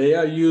 they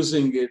are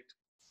using it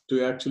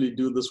to actually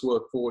do this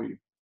work for you.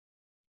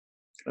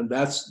 And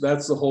that's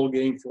the whole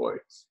game for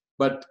it.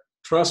 But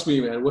trust me,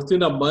 man,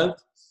 within a month,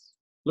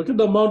 look at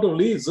the amount of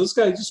leads. This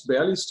guy just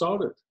barely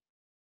started.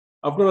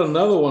 I've got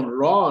another one,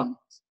 Ron.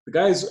 The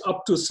guy's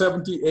up to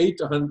 78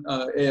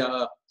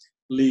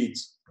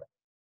 leads.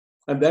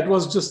 And that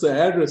was just the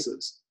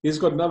addresses. He's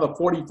got another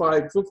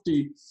 45,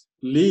 50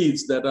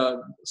 leads that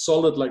are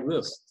solid like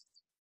this.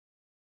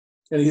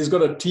 And he's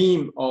got a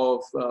team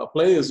of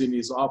players in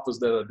his office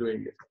that are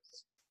doing it.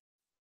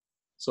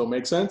 So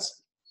make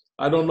sense?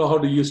 I don't know how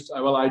to use,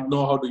 well, I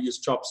know how to use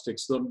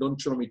chopsticks. Don't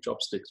show me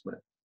chopsticks,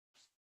 man.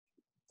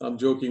 I'm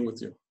joking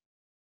with you.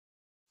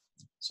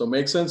 So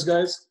make sense,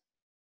 guys?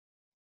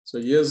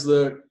 So here's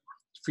the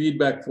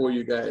feedback for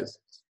you guys.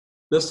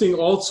 This thing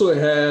also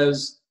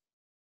has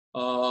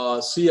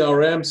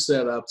CRM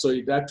set up, so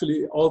it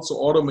actually also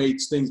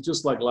automates things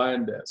just like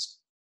LionDesk.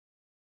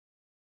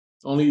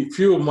 Only a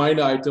few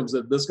minor items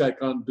that this guy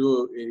can't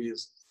do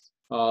is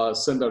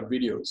send out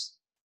videos,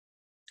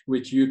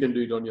 which you can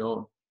do it on your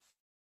own.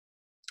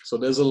 So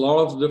there's a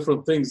lot of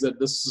different things that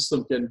this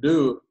system can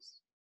do.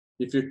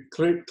 If you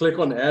click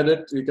on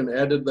edit, you can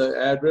edit the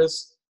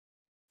address.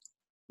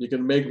 You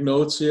can make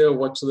notes here.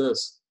 Watch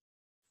this.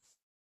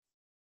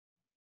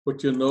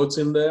 Put your notes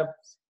in there.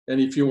 And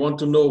if you want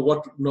to know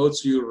what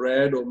notes you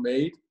read or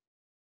made,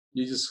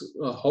 you just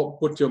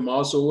put your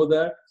mouse over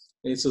there.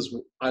 And it says,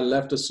 I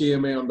left a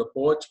CMA on the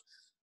porch.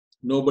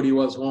 Nobody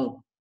was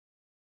home.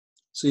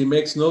 So he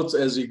makes notes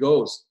as he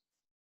goes.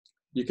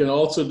 You can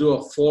also do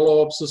a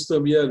follow-up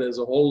system here. There's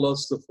a whole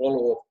list of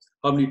follow-up.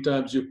 How many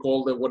times you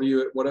called them,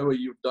 whatever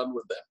you've done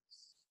with them.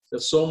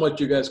 There's so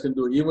much you guys can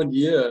do. Even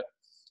here,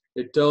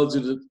 it tells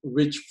you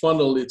which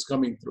funnel it's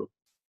coming through.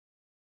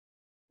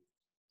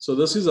 So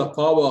this is a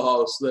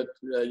powerhouse that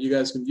you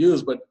guys can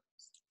use, but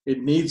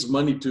it needs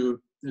money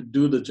to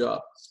do the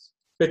job.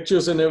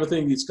 Pictures and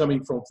everything is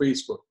coming from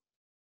Facebook.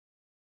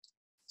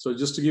 So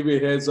just to give you a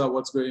heads up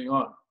what's going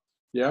on.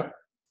 Yeah.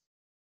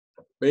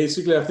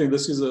 Basically, I think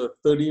this is a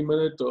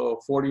 30-minute or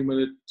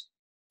 40-minute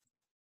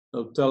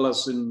They'll tell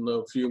us in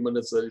a few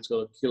minutes that it's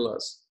going to kill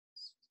us.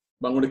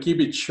 But I'm going to keep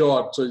it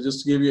short. So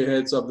just to give you a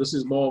heads up, this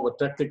is more of a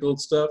technical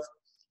stuff.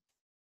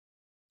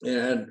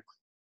 And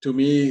to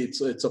me,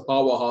 it's a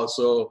powerhouse.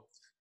 So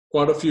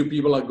quite a few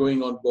people are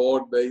going on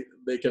board.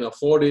 They can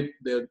afford it.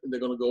 They're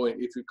going to go in.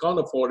 If you can't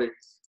afford it,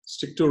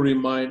 stick to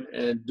REMINE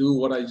and do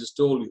what I just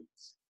told you.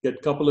 Get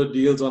a couple of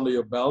deals under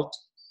your belt.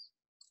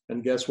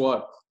 And guess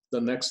what? The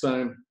next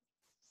time,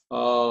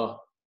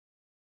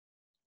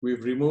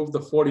 we've removed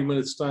the 40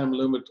 minutes time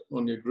limit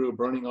on your group,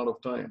 running out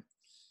of time.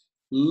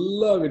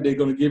 Love it. They're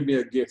going to give me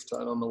a gift.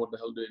 I don't know what the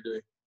hell they're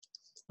doing.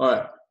 All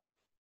right.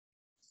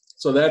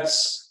 So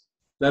that's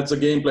the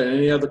game plan.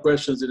 Any other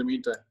questions in the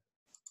meantime?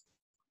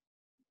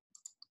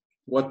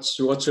 What's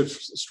your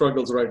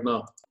struggles right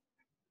now?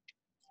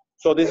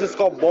 So this is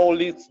called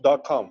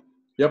bowleads.com.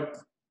 Yep.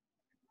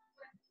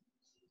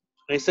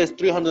 It says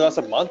 $300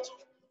 a month.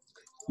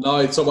 No,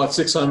 it's about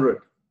 600.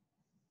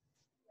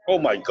 Oh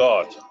my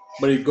God.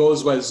 But it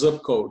goes by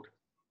zip code.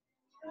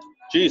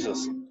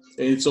 Jesus. And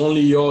it's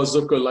only your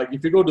zip code. Like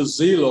if you go to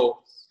Zillow,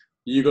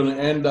 you're going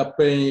to end up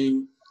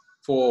paying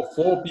for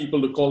 4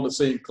 people to call the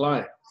same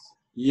client.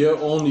 Here,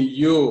 only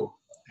you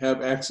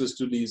have access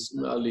to these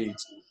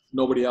leads.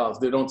 Nobody else.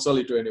 They don't sell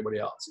it to anybody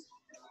else.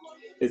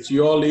 It's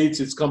your leads.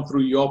 It's come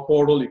through your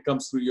portal. It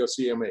comes through your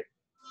CMA.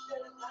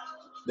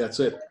 That's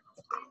it.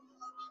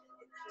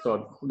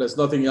 So there's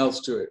nothing else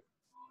to it.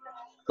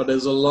 But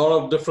there's a lot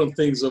of different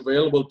things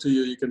available to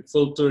you. You can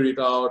filter it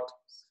out.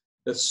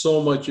 There's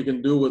so much you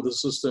can do with the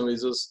system.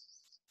 It's just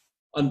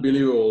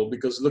unbelievable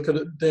because look at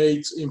the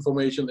dates,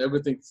 information,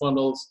 everything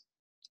funnels.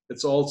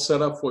 It's all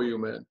set up for you,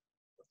 man.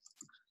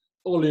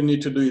 All you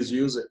need to do is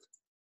use it.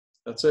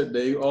 That's it.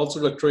 They also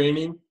got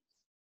training,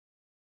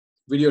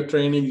 video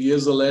training.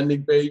 Here's the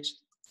landing page.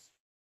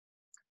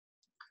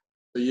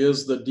 So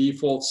here's the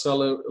default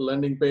seller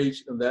landing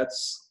page, and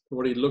that's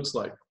what it looks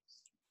like.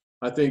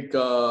 I think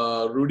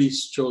Rudy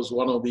chose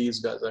one of these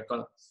guys.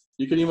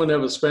 You can even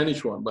have a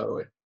Spanish one, by the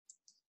way.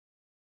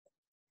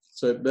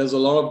 So there's a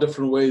lot of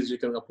different ways you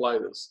can apply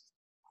this.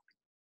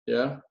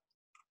 Yeah.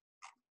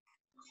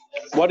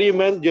 What do you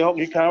mean?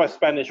 You can have a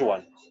Spanish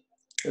one?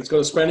 It's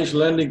got a Spanish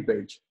landing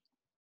page.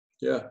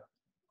 Yeah.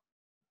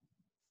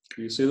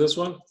 Do you see this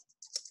one?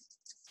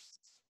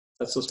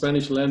 That's the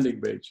Spanish landing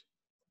page.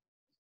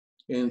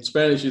 In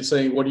Spanish, it's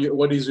saying,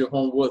 what is your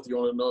home worth? You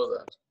want to know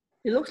that.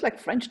 It looks like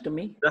French to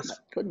me.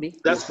 Could be.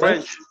 That's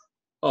French.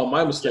 Oh,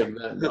 my mistake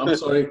then. I'm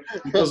sorry.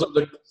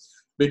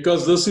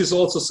 Because this is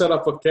also set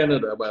up for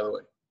Canada, by the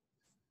way.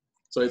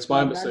 So it's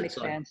my mistake. That makes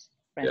sense.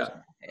 French. Yeah.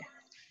 Okay.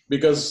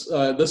 Because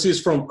this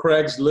is from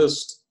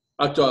Craigslist.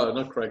 Actually,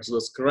 not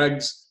Craigslist.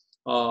 Craig's,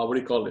 what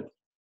do you call it?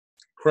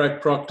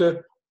 Craig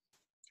Proctor.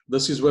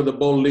 This is where the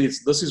ball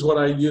leads. This is what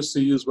I used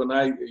to use when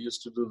I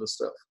used to do the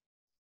stuff.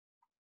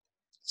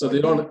 So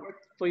they don't.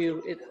 For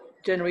you, it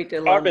generated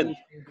a lot.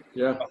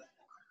 Yeah.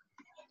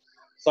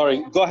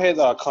 Sorry, go ahead,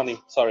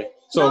 Connie. Sorry.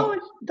 So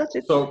no, that's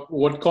it. So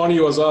what Connie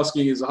was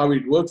asking is how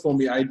it worked for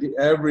me. I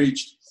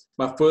averaged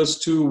my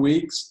first 2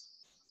 weeks.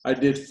 I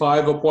did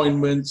 5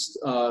 appointments,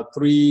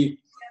 3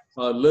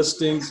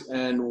 listings,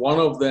 and one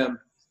of them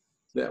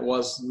that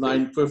was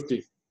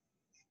 $950.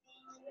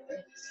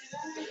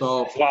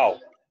 So wow.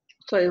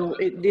 So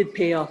it did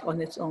pay off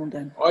on its own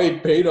then. Oh,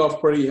 it paid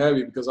off pretty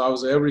heavy because I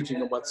was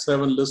averaging about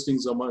 7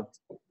 listings a month.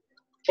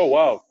 Oh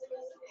wow.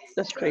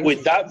 That's crazy.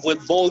 With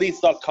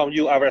bowleads.com,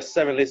 you average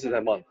 7 listings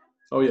a month.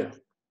 Oh yeah.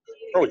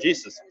 Oh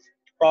Jesus.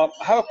 I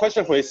have a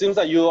question for you. It seems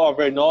that you are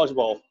very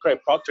knowledgeable. Craig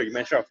Proctor, you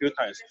mentioned a few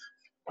times.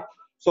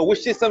 So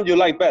which system do you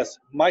like best,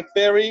 Mike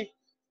Ferry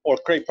or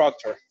Craig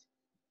Proctor?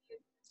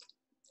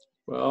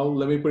 Well,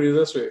 let me put it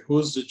this way.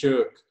 Who's the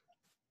jerk?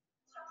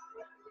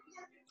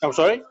 I'm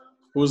sorry?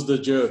 Who's the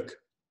jerk?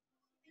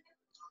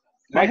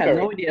 I have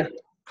no idea.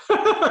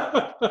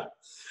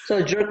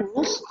 So jerk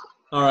rules?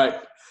 All right.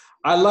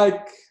 I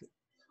like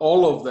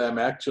all of them,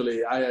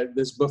 actually.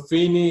 There's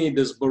Buffini,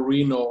 there's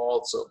Barino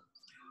also.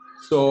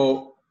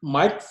 So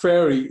Mike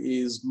Ferry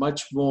is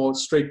much more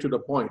straight to the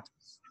point.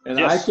 And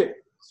yes.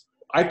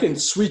 I can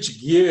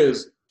switch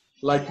gears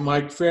like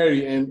Mike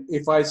Ferry. And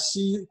if I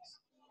see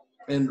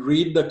and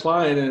read the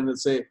client and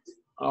say,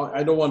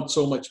 I don't want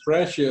so much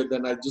pressure,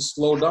 then I just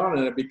slow down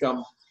and I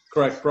become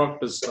Craig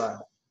Proctor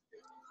style.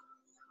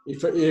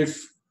 If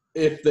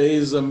there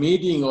is a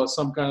meeting or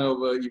some kind of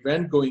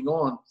event going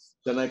on,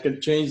 then I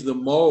can change the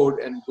mode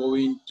and go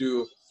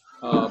into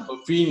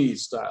Buffini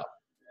style.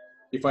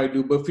 If I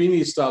do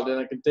Buffini style, then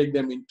I can take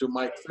them into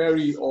Mike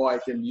Ferry or I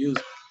can use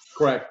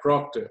Craig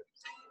Proctor.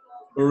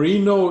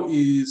 Barino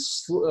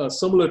is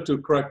similar to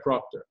Craig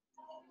Proctor,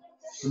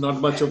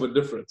 not much of a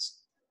difference.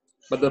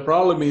 But the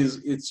problem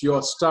is it's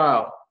your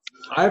style.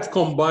 I've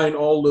combined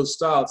all those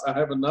styles. I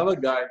have another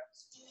guy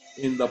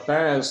in the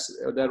past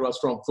that was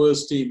from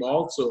First Team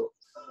also,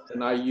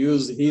 and I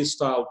used his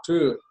style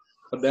too.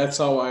 But that's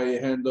how I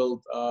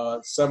handled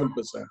 7%,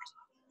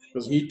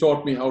 because he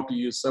taught me how to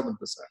use 7%.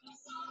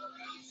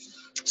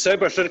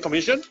 7%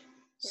 commission?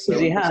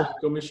 7%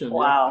 commission.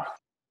 Wow.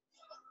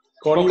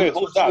 Yeah. Okay,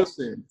 who's that?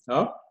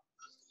 Huh?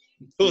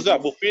 Who's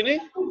that, Buffini?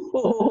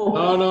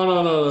 No, no,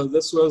 no, no.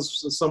 This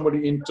was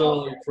somebody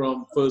internally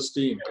from first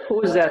team.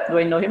 Who is that? Do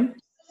I know him?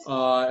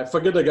 I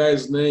forget the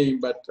guy's name,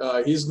 but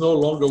he's no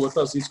longer with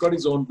us. He's got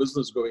his own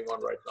business going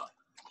on right now.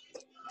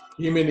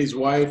 Him and his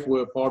wife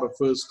were part of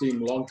first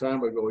team a long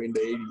time ago in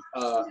the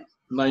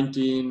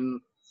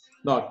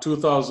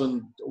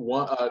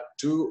 2001,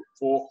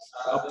 4,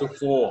 up to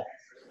 4.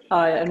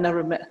 I've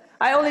never met.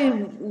 I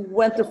only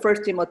went to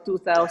first team of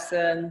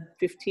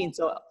 2015,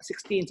 so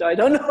 16, so I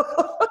don't know.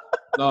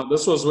 No,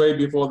 this was way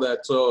before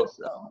that. So,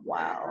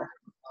 wow.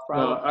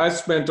 I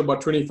spent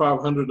about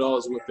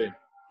 $2,500 with him.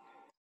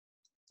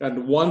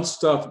 And one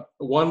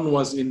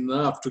was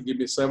enough to give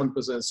me 7%.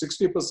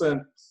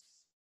 60%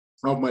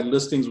 of my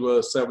listings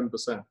were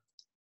 7%.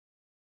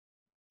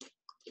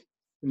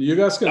 And you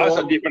guys can That's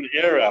a different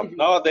era.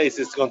 Nowadays,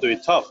 it's going to be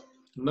tough.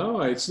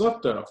 No, it's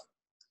not tough.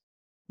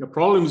 The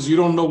problem is you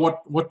don't know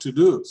what to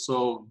do.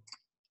 So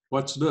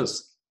watch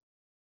this.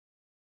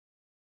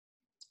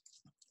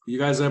 You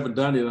guys haven't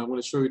done it. I'm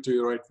going to show it to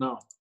you right now.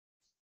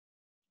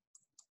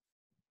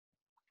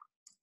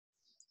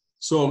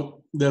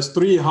 So there's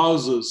 3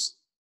 houses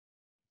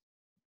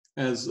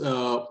as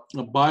a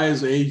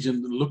buyer's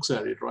agent looks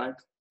at it, right?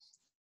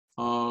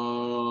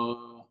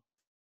 I'm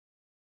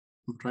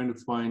trying to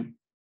find.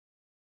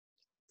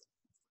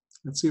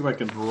 Let's see if I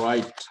can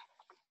write.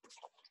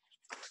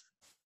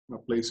 My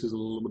place is a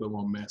little bit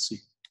more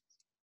messy.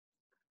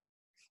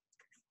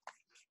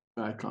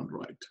 I can't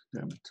write,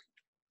 damn it.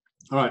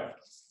 All right,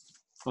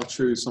 I'll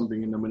show you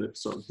something in a minute,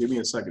 so give me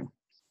a second.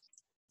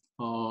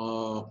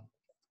 A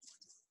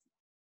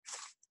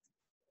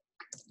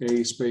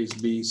space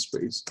B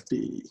space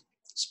D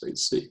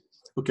space C.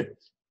 Okay,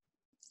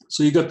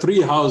 so you got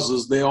 3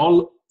 houses. They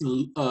all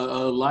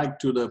alike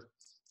to the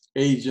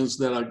agents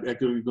that are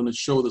actually going to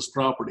show this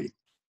property.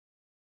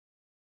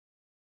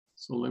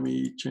 So let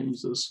me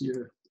change this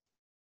here.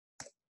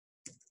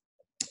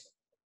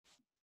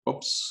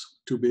 Oops,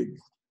 too big.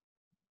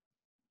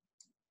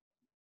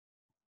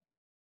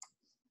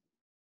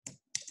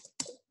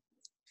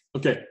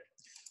 Okay,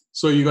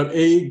 so you got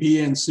A, B,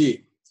 and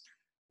C.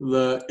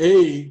 The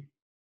A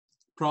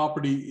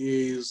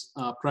property is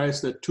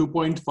priced at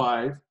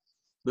 2.5,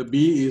 the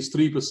B is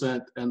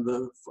 3%, and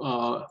the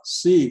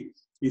C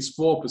is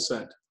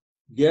 4%.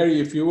 Gary,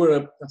 if you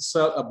were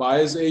a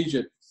buyer's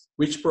agent,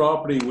 which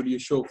property would you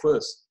show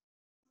first?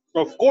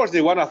 Of course,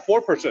 they want a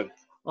 4%.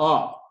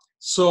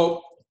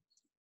 So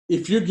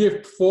if you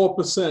give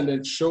 4%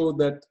 and show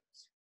that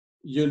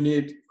you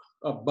need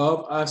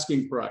above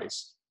asking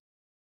price,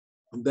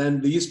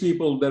 then these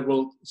people that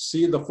will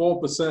see the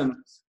 4%,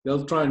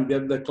 they'll try and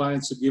get the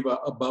clients to give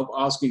above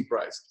asking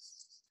price.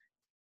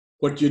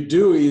 What you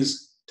do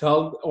is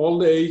tell all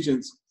the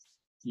agents,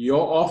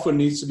 your offer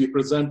needs to be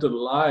presented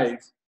live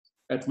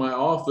at my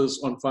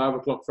office on 5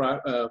 o'clock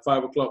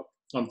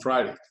on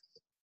Friday.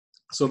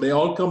 So they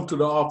all come to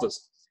the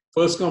office.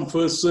 First come,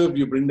 first serve,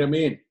 you bring them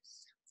in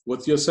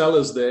with your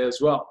sellers there as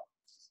well.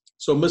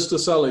 So Mr.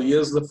 Seller,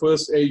 here's the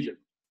first agent.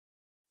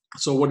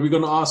 So what we're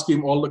going to ask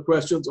him all the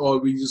questions, or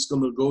we're just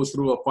going to go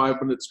through a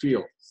 5-minute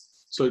spiel.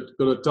 So you're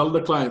going to tell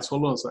the clients,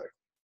 hold on a second.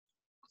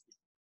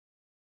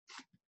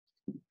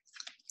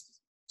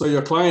 So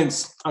your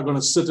clients are going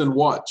to sit and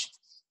watch.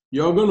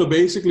 You're going to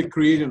basically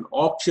create an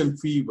auction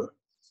fever.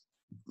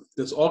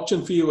 This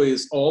auction fever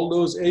is all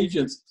those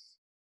agents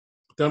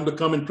tell them to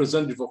come and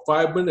present it for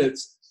 5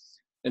 minutes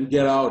and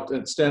get out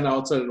and stand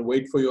outside and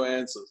wait for your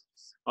answers.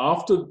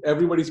 After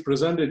everybody's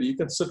presented, you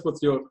can sit with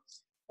your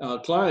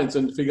clients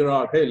and figure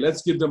out, hey,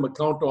 let's give them a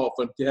counter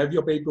offer. Have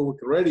your paperwork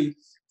ready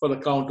for the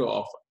counter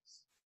offer.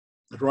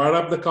 Write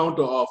up the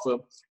counter offer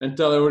and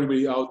tell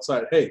everybody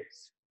outside, hey,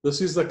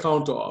 this is the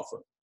counter offer.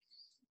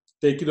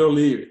 Take it or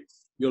leave it.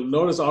 You'll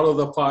notice out of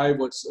the 5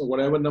 or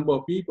whatever number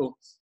of people,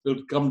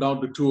 it'll come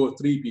down to 2 or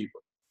 3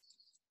 people.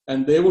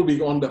 And they will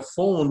be on the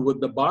phone with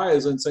the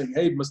buyers and saying,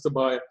 hey, Mr.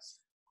 Buyer,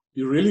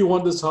 you really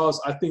want this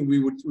house? I think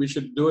we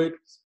should do it.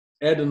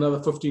 Add another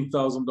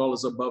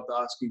 $15,000 above the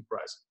asking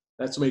price.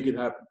 Let's make it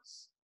happen.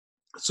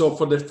 So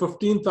for the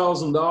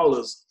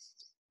 $15,000,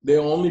 they're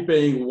only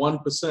paying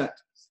 1%.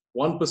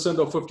 1%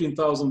 of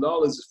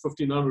 $15,000 is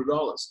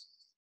 $1,500.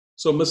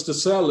 So Mr.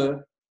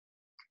 Seller,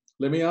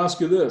 let me ask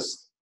you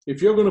this.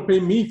 If you're going to pay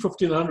me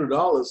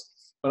 $1,500,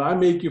 but I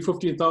make you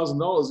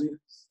 $15,000,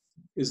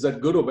 is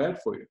that good or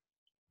bad for you?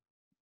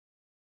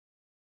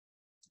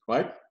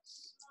 Right?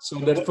 So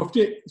that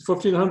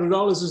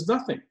 $1,500 is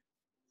nothing.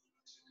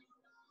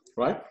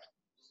 Right?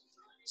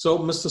 So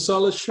Mr.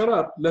 Seller, shut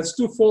up. Let's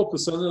do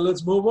 4% and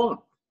let's move on.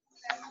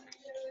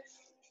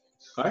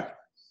 Right?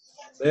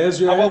 There's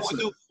your answer.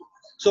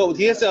 So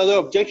here's the other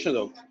objection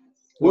though.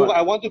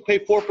 I want to pay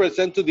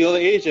 4% to the other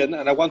agent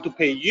and I want to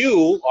pay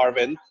you,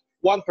 Arvin,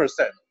 1%.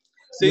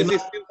 Since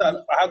it seems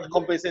that I have to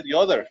compensate the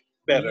other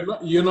better.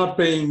 You're not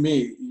paying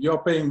me.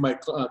 You're paying my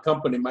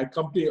company. My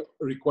company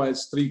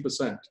requires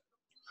 3%.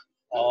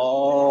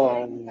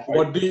 Oh.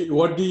 What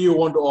do you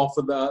want to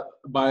offer the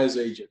buyer's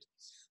agent?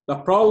 The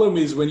problem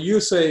is when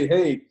you say,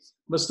 hey,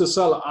 Mr.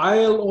 Seller,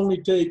 I'll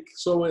only take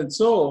so and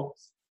so,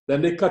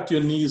 then they cut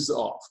your knees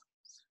off.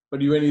 But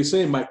when you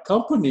say my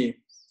company,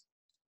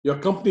 your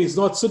company is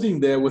not sitting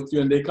there with you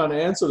and they can't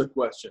answer the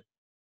question.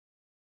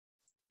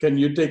 Can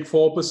you take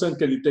 4%?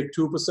 Can you take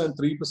 2%,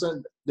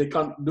 3%? They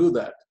can't do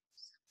that.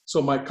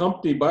 So my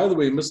company, by the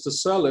way, Mr.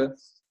 Seller,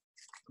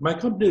 my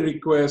company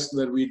requests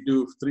that we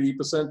do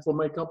 3% for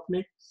my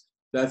company.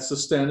 That's the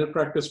standard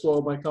practice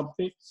for my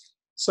company.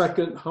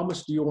 Second, how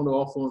much do you want to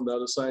offer on the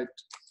other side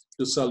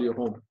to sell your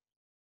home?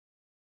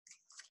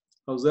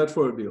 How's that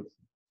for a deal?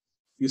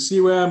 You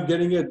see where I'm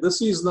getting at?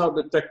 This is now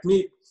the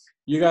technique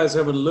you guys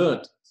haven't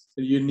learned.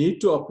 You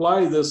need to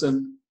apply this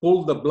and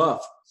pull the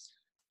bluff.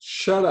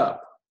 Shut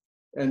up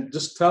and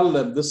just tell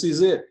them this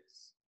is it.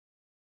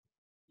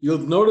 You'll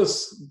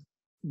notice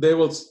they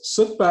will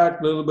sit back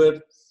a little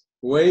bit,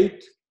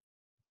 wait.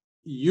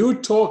 You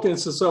talk and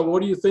say, so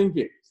what are you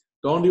thinking?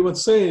 Don't even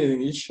say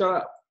anything. You shut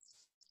up.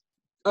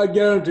 I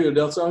guarantee you,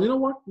 they'll say, you know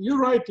what? You're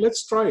right.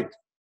 Let's try it.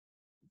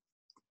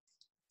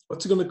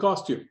 What's it going to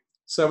cost you?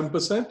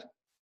 7%?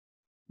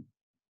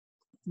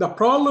 The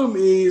problem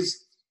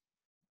is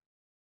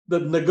the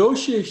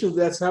negotiations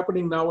that's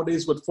happening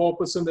nowadays with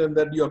 4% and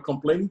that you're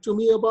complaining to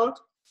me about.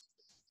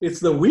 It's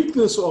the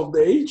weakness of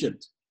the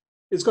agent.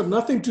 It's got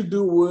nothing to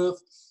do with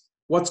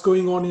what's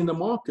going on in the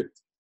market.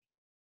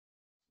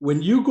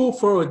 When you go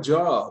for a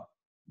job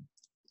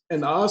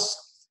and ask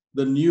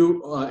the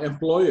new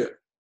employer,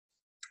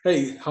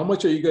 hey, how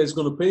much are you guys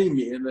going to pay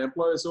me? And the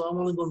employer says, I'm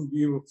only going to give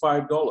you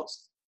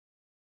 $5.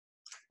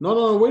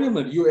 No, wait a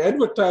minute. You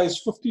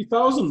advertised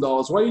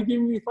 $50,000. Why are you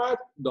giving me $5?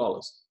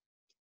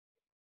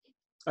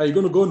 Are you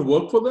going to go and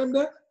work for them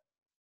then?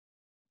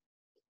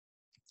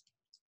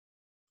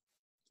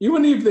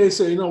 Even if they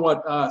say, you know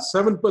what,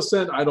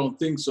 7%, I don't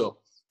think so.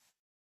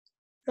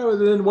 Yeah, well,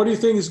 then what do you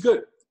think is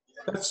good?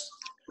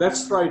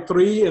 Let's try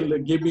 3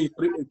 and give 3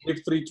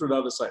 to the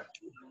other side.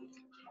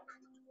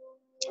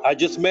 I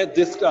just met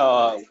this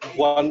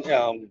one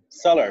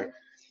seller.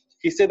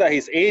 He said that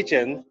his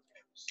agent,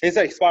 he's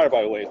expired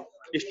by the way,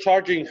 is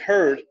charging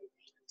her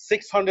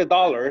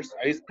 $600 and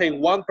he's paying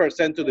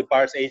 1% to the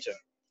buyer's agent.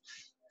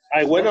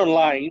 I went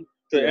online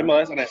to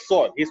MLS and I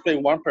saw it. He's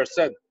paying 1%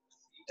 to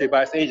the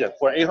buyer's agent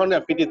for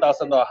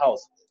 $850,000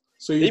 house.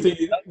 So you think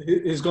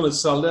he's going to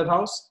sell that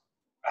house?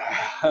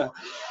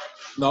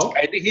 No?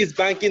 I think he's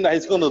banking that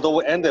he's going to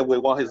end it with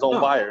one of his own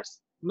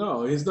buyers.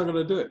 No, he's not going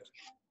to do it.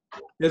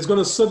 It's going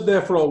to sit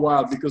there for a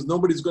while because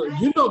nobody's going to,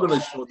 you're not going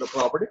to show the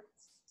property.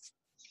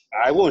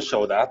 I won't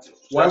show that.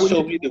 Why That would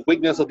show you? me the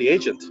weakness of the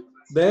agent.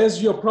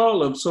 There's your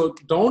problem. So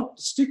don't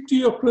stick to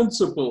your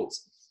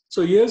principles.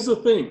 So here's the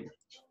thing.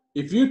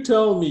 If you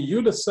tell me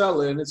you're the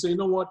seller and say, you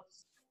know what,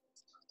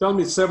 tell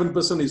me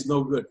 7% is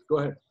no good. Go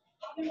ahead.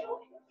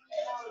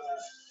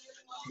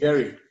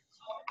 Gary.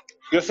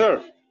 Yes,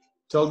 sir.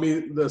 Tell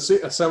me the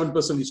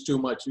 7% is too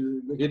much.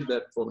 You hit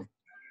that for me.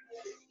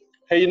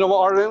 Hey, you know what,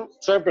 Arlen?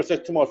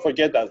 7% too much.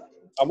 Forget that.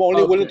 I'm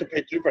only willing to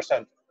pay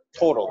 3%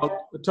 total.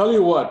 I'll tell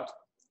you what.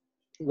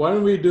 Why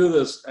don't we do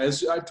this?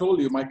 As I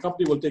told you, my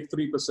company will take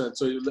 3%.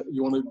 So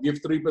you want to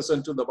give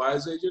 3% to the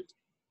buyer's agent?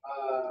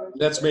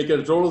 Let's make it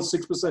a total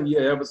 6%.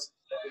 Yeah, have us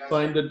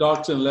sign the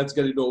docs and let's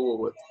get it over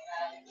with.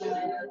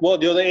 Well,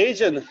 the other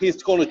agent,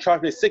 he's going to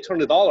charge me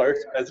 $600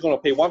 and he's going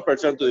to pay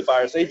 1% to the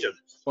buyer's agent.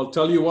 I'll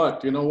tell you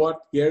what. You know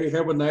what, Gary?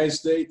 Have a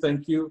nice day.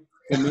 Thank you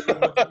for meeting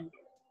with me.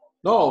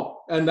 No,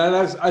 and then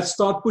I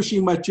start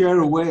pushing my chair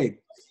away.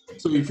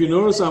 So if you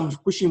notice I'm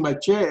pushing my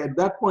chair, at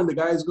that point the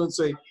guy is going to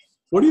say,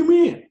 what do you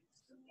mean?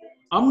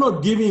 I'm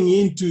not giving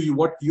in to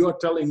what you're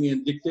telling me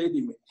and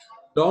dictating me.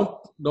 Don't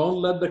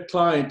let the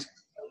client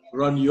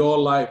run your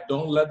life.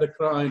 Don't let the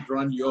client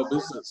run your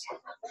business,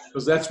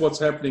 because that's what's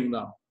happening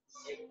now.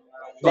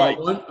 So Right.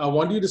 I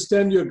want you to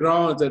stand your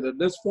ground, and at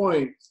this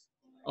point,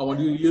 I want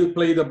you to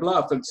play the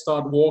bluff and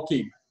start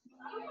walking.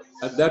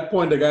 At that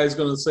point, the guy is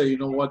going to say, you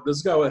know what,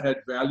 this guy had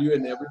value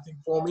and everything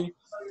for me.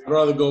 I'd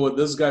rather go with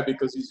this guy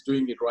because he's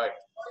doing it right.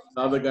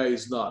 The other guy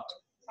is not.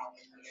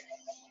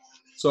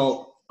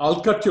 So I'll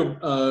cut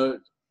your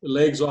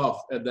legs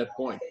off at that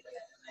point.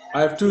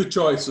 I have 2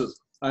 choices.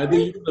 Either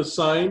you're going to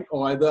sign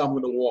or either I'm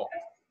going to walk.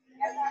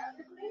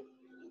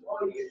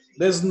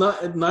 There's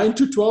 9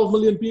 to 12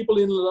 million people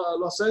in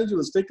Los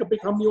Angeles. Take a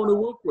pick how many you want to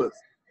work with.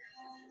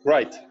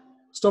 Right.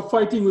 Stop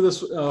fighting with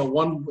this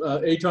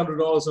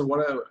 $800 and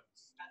whatever.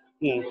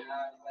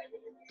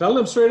 Tell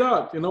them straight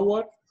out, you know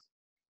what?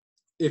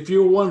 If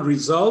you want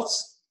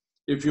results,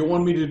 if you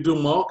want me to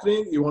do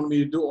marketing, you want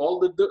me to do all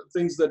the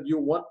things that you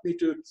want me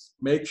to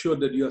make sure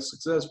that you are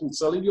successful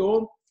selling your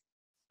home,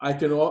 I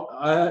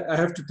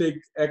have to take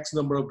X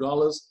number of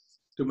dollars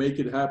to make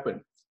it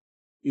happen.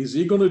 Is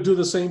he going to do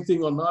the same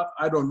thing or not?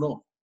 I don't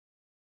know.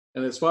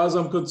 And as far as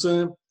I'm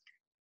concerned,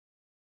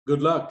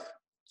 good luck.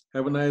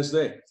 Have a nice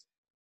day.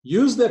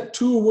 Use that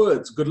 2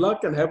 words, good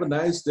luck and have a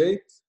nice day.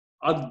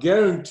 I'll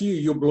guarantee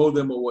you blow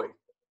them away.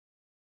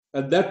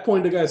 At that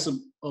point, the guy said,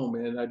 oh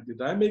man,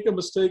 did I make a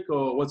mistake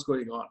or what's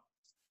going on?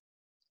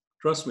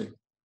 Trust me.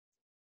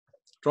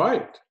 Try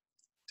it.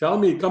 Tell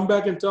me, come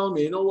back and tell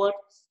me, you know what?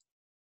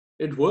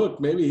 It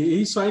worked. Maybe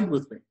he signed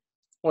with me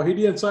or he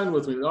didn't sign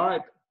with me. All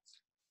right.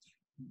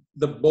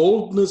 the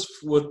boldness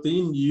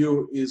within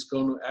you is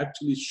going to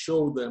actually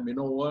show them, you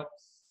know what?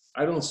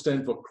 I don't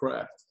stand for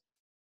crap.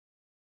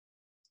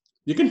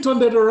 You can turn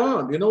that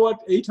around. You know what?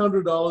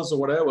 $800 or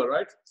whatever,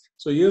 right?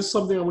 So here's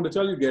something I'm going to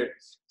tell you, Gary.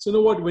 So you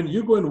know what? When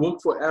you go and work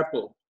for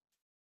Apple,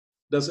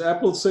 does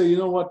Apple say, you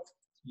know what?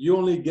 You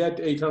only get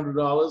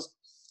 $800,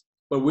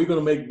 but we're going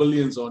to make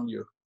billions on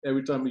you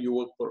every time you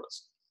work for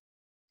us?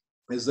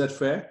 Is that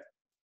fair?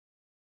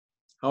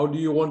 How do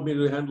you want me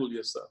to handle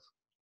yourself?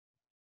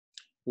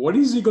 What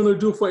is he going to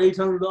do for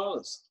 $800?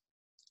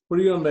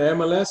 Put it on the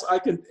MLS.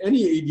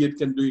 Any idiot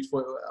can do it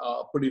for,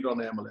 put it on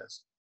the MLS.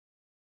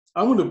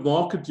 I'm going to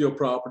market your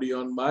property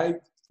on my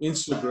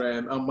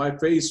Instagram, on my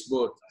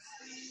Facebook,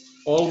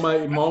 all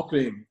my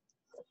marketing.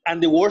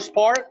 And the worst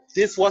part,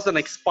 this was an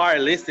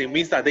expired listing,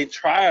 means that they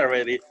tried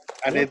already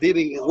and it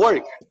didn't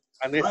work.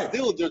 And they're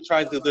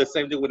trying to do the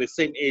same thing with the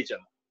same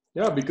agent.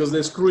 Yeah, because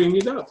they're screwing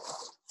it up.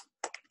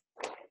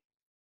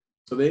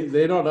 So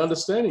they're not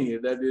understanding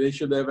it, that they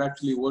should have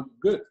actually worked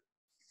good.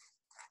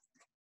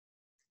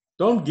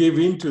 Don't give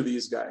in to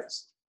these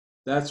guys.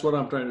 That's what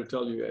I'm trying to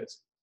tell you guys.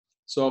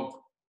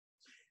 So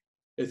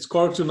it's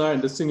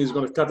 8:45. This thing is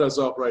going to cut us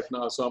off right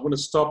now. So I'm going to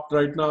stop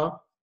right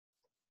now.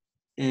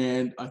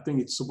 And I think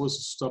it's supposed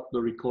to stop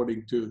the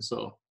recording too.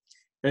 So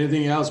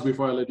anything else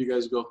before I let you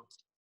guys go?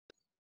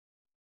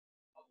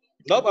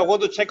 Nope, I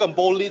want to check on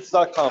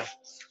boldleads.com.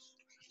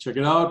 Check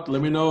it out.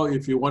 Let me know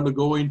if you want to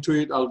go into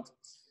it. I'll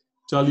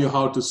tell you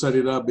how to set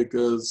it up,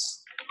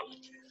 because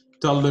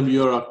tell them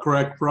you're a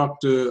Craig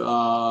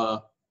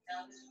Proctor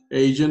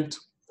agent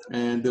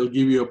and they'll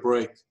give you a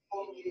break.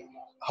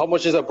 How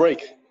much is a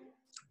break?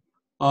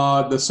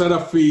 The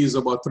setup fee is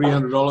about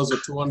 $300 or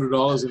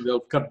 $200, and they'll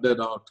cut that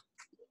out.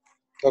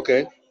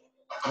 Okay.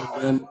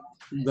 And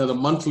then the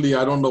monthly,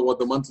 I don't know what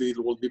the monthly,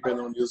 it will depend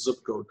on your zip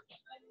code.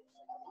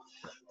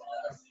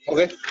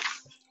 Okay.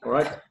 All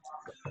right.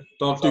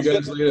 Talk to you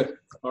guys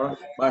later. All right.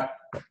 Bye.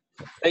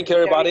 Thank you,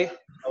 everybody.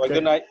 Have a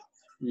good night.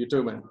 You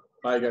too, man.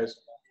 Bye, guys.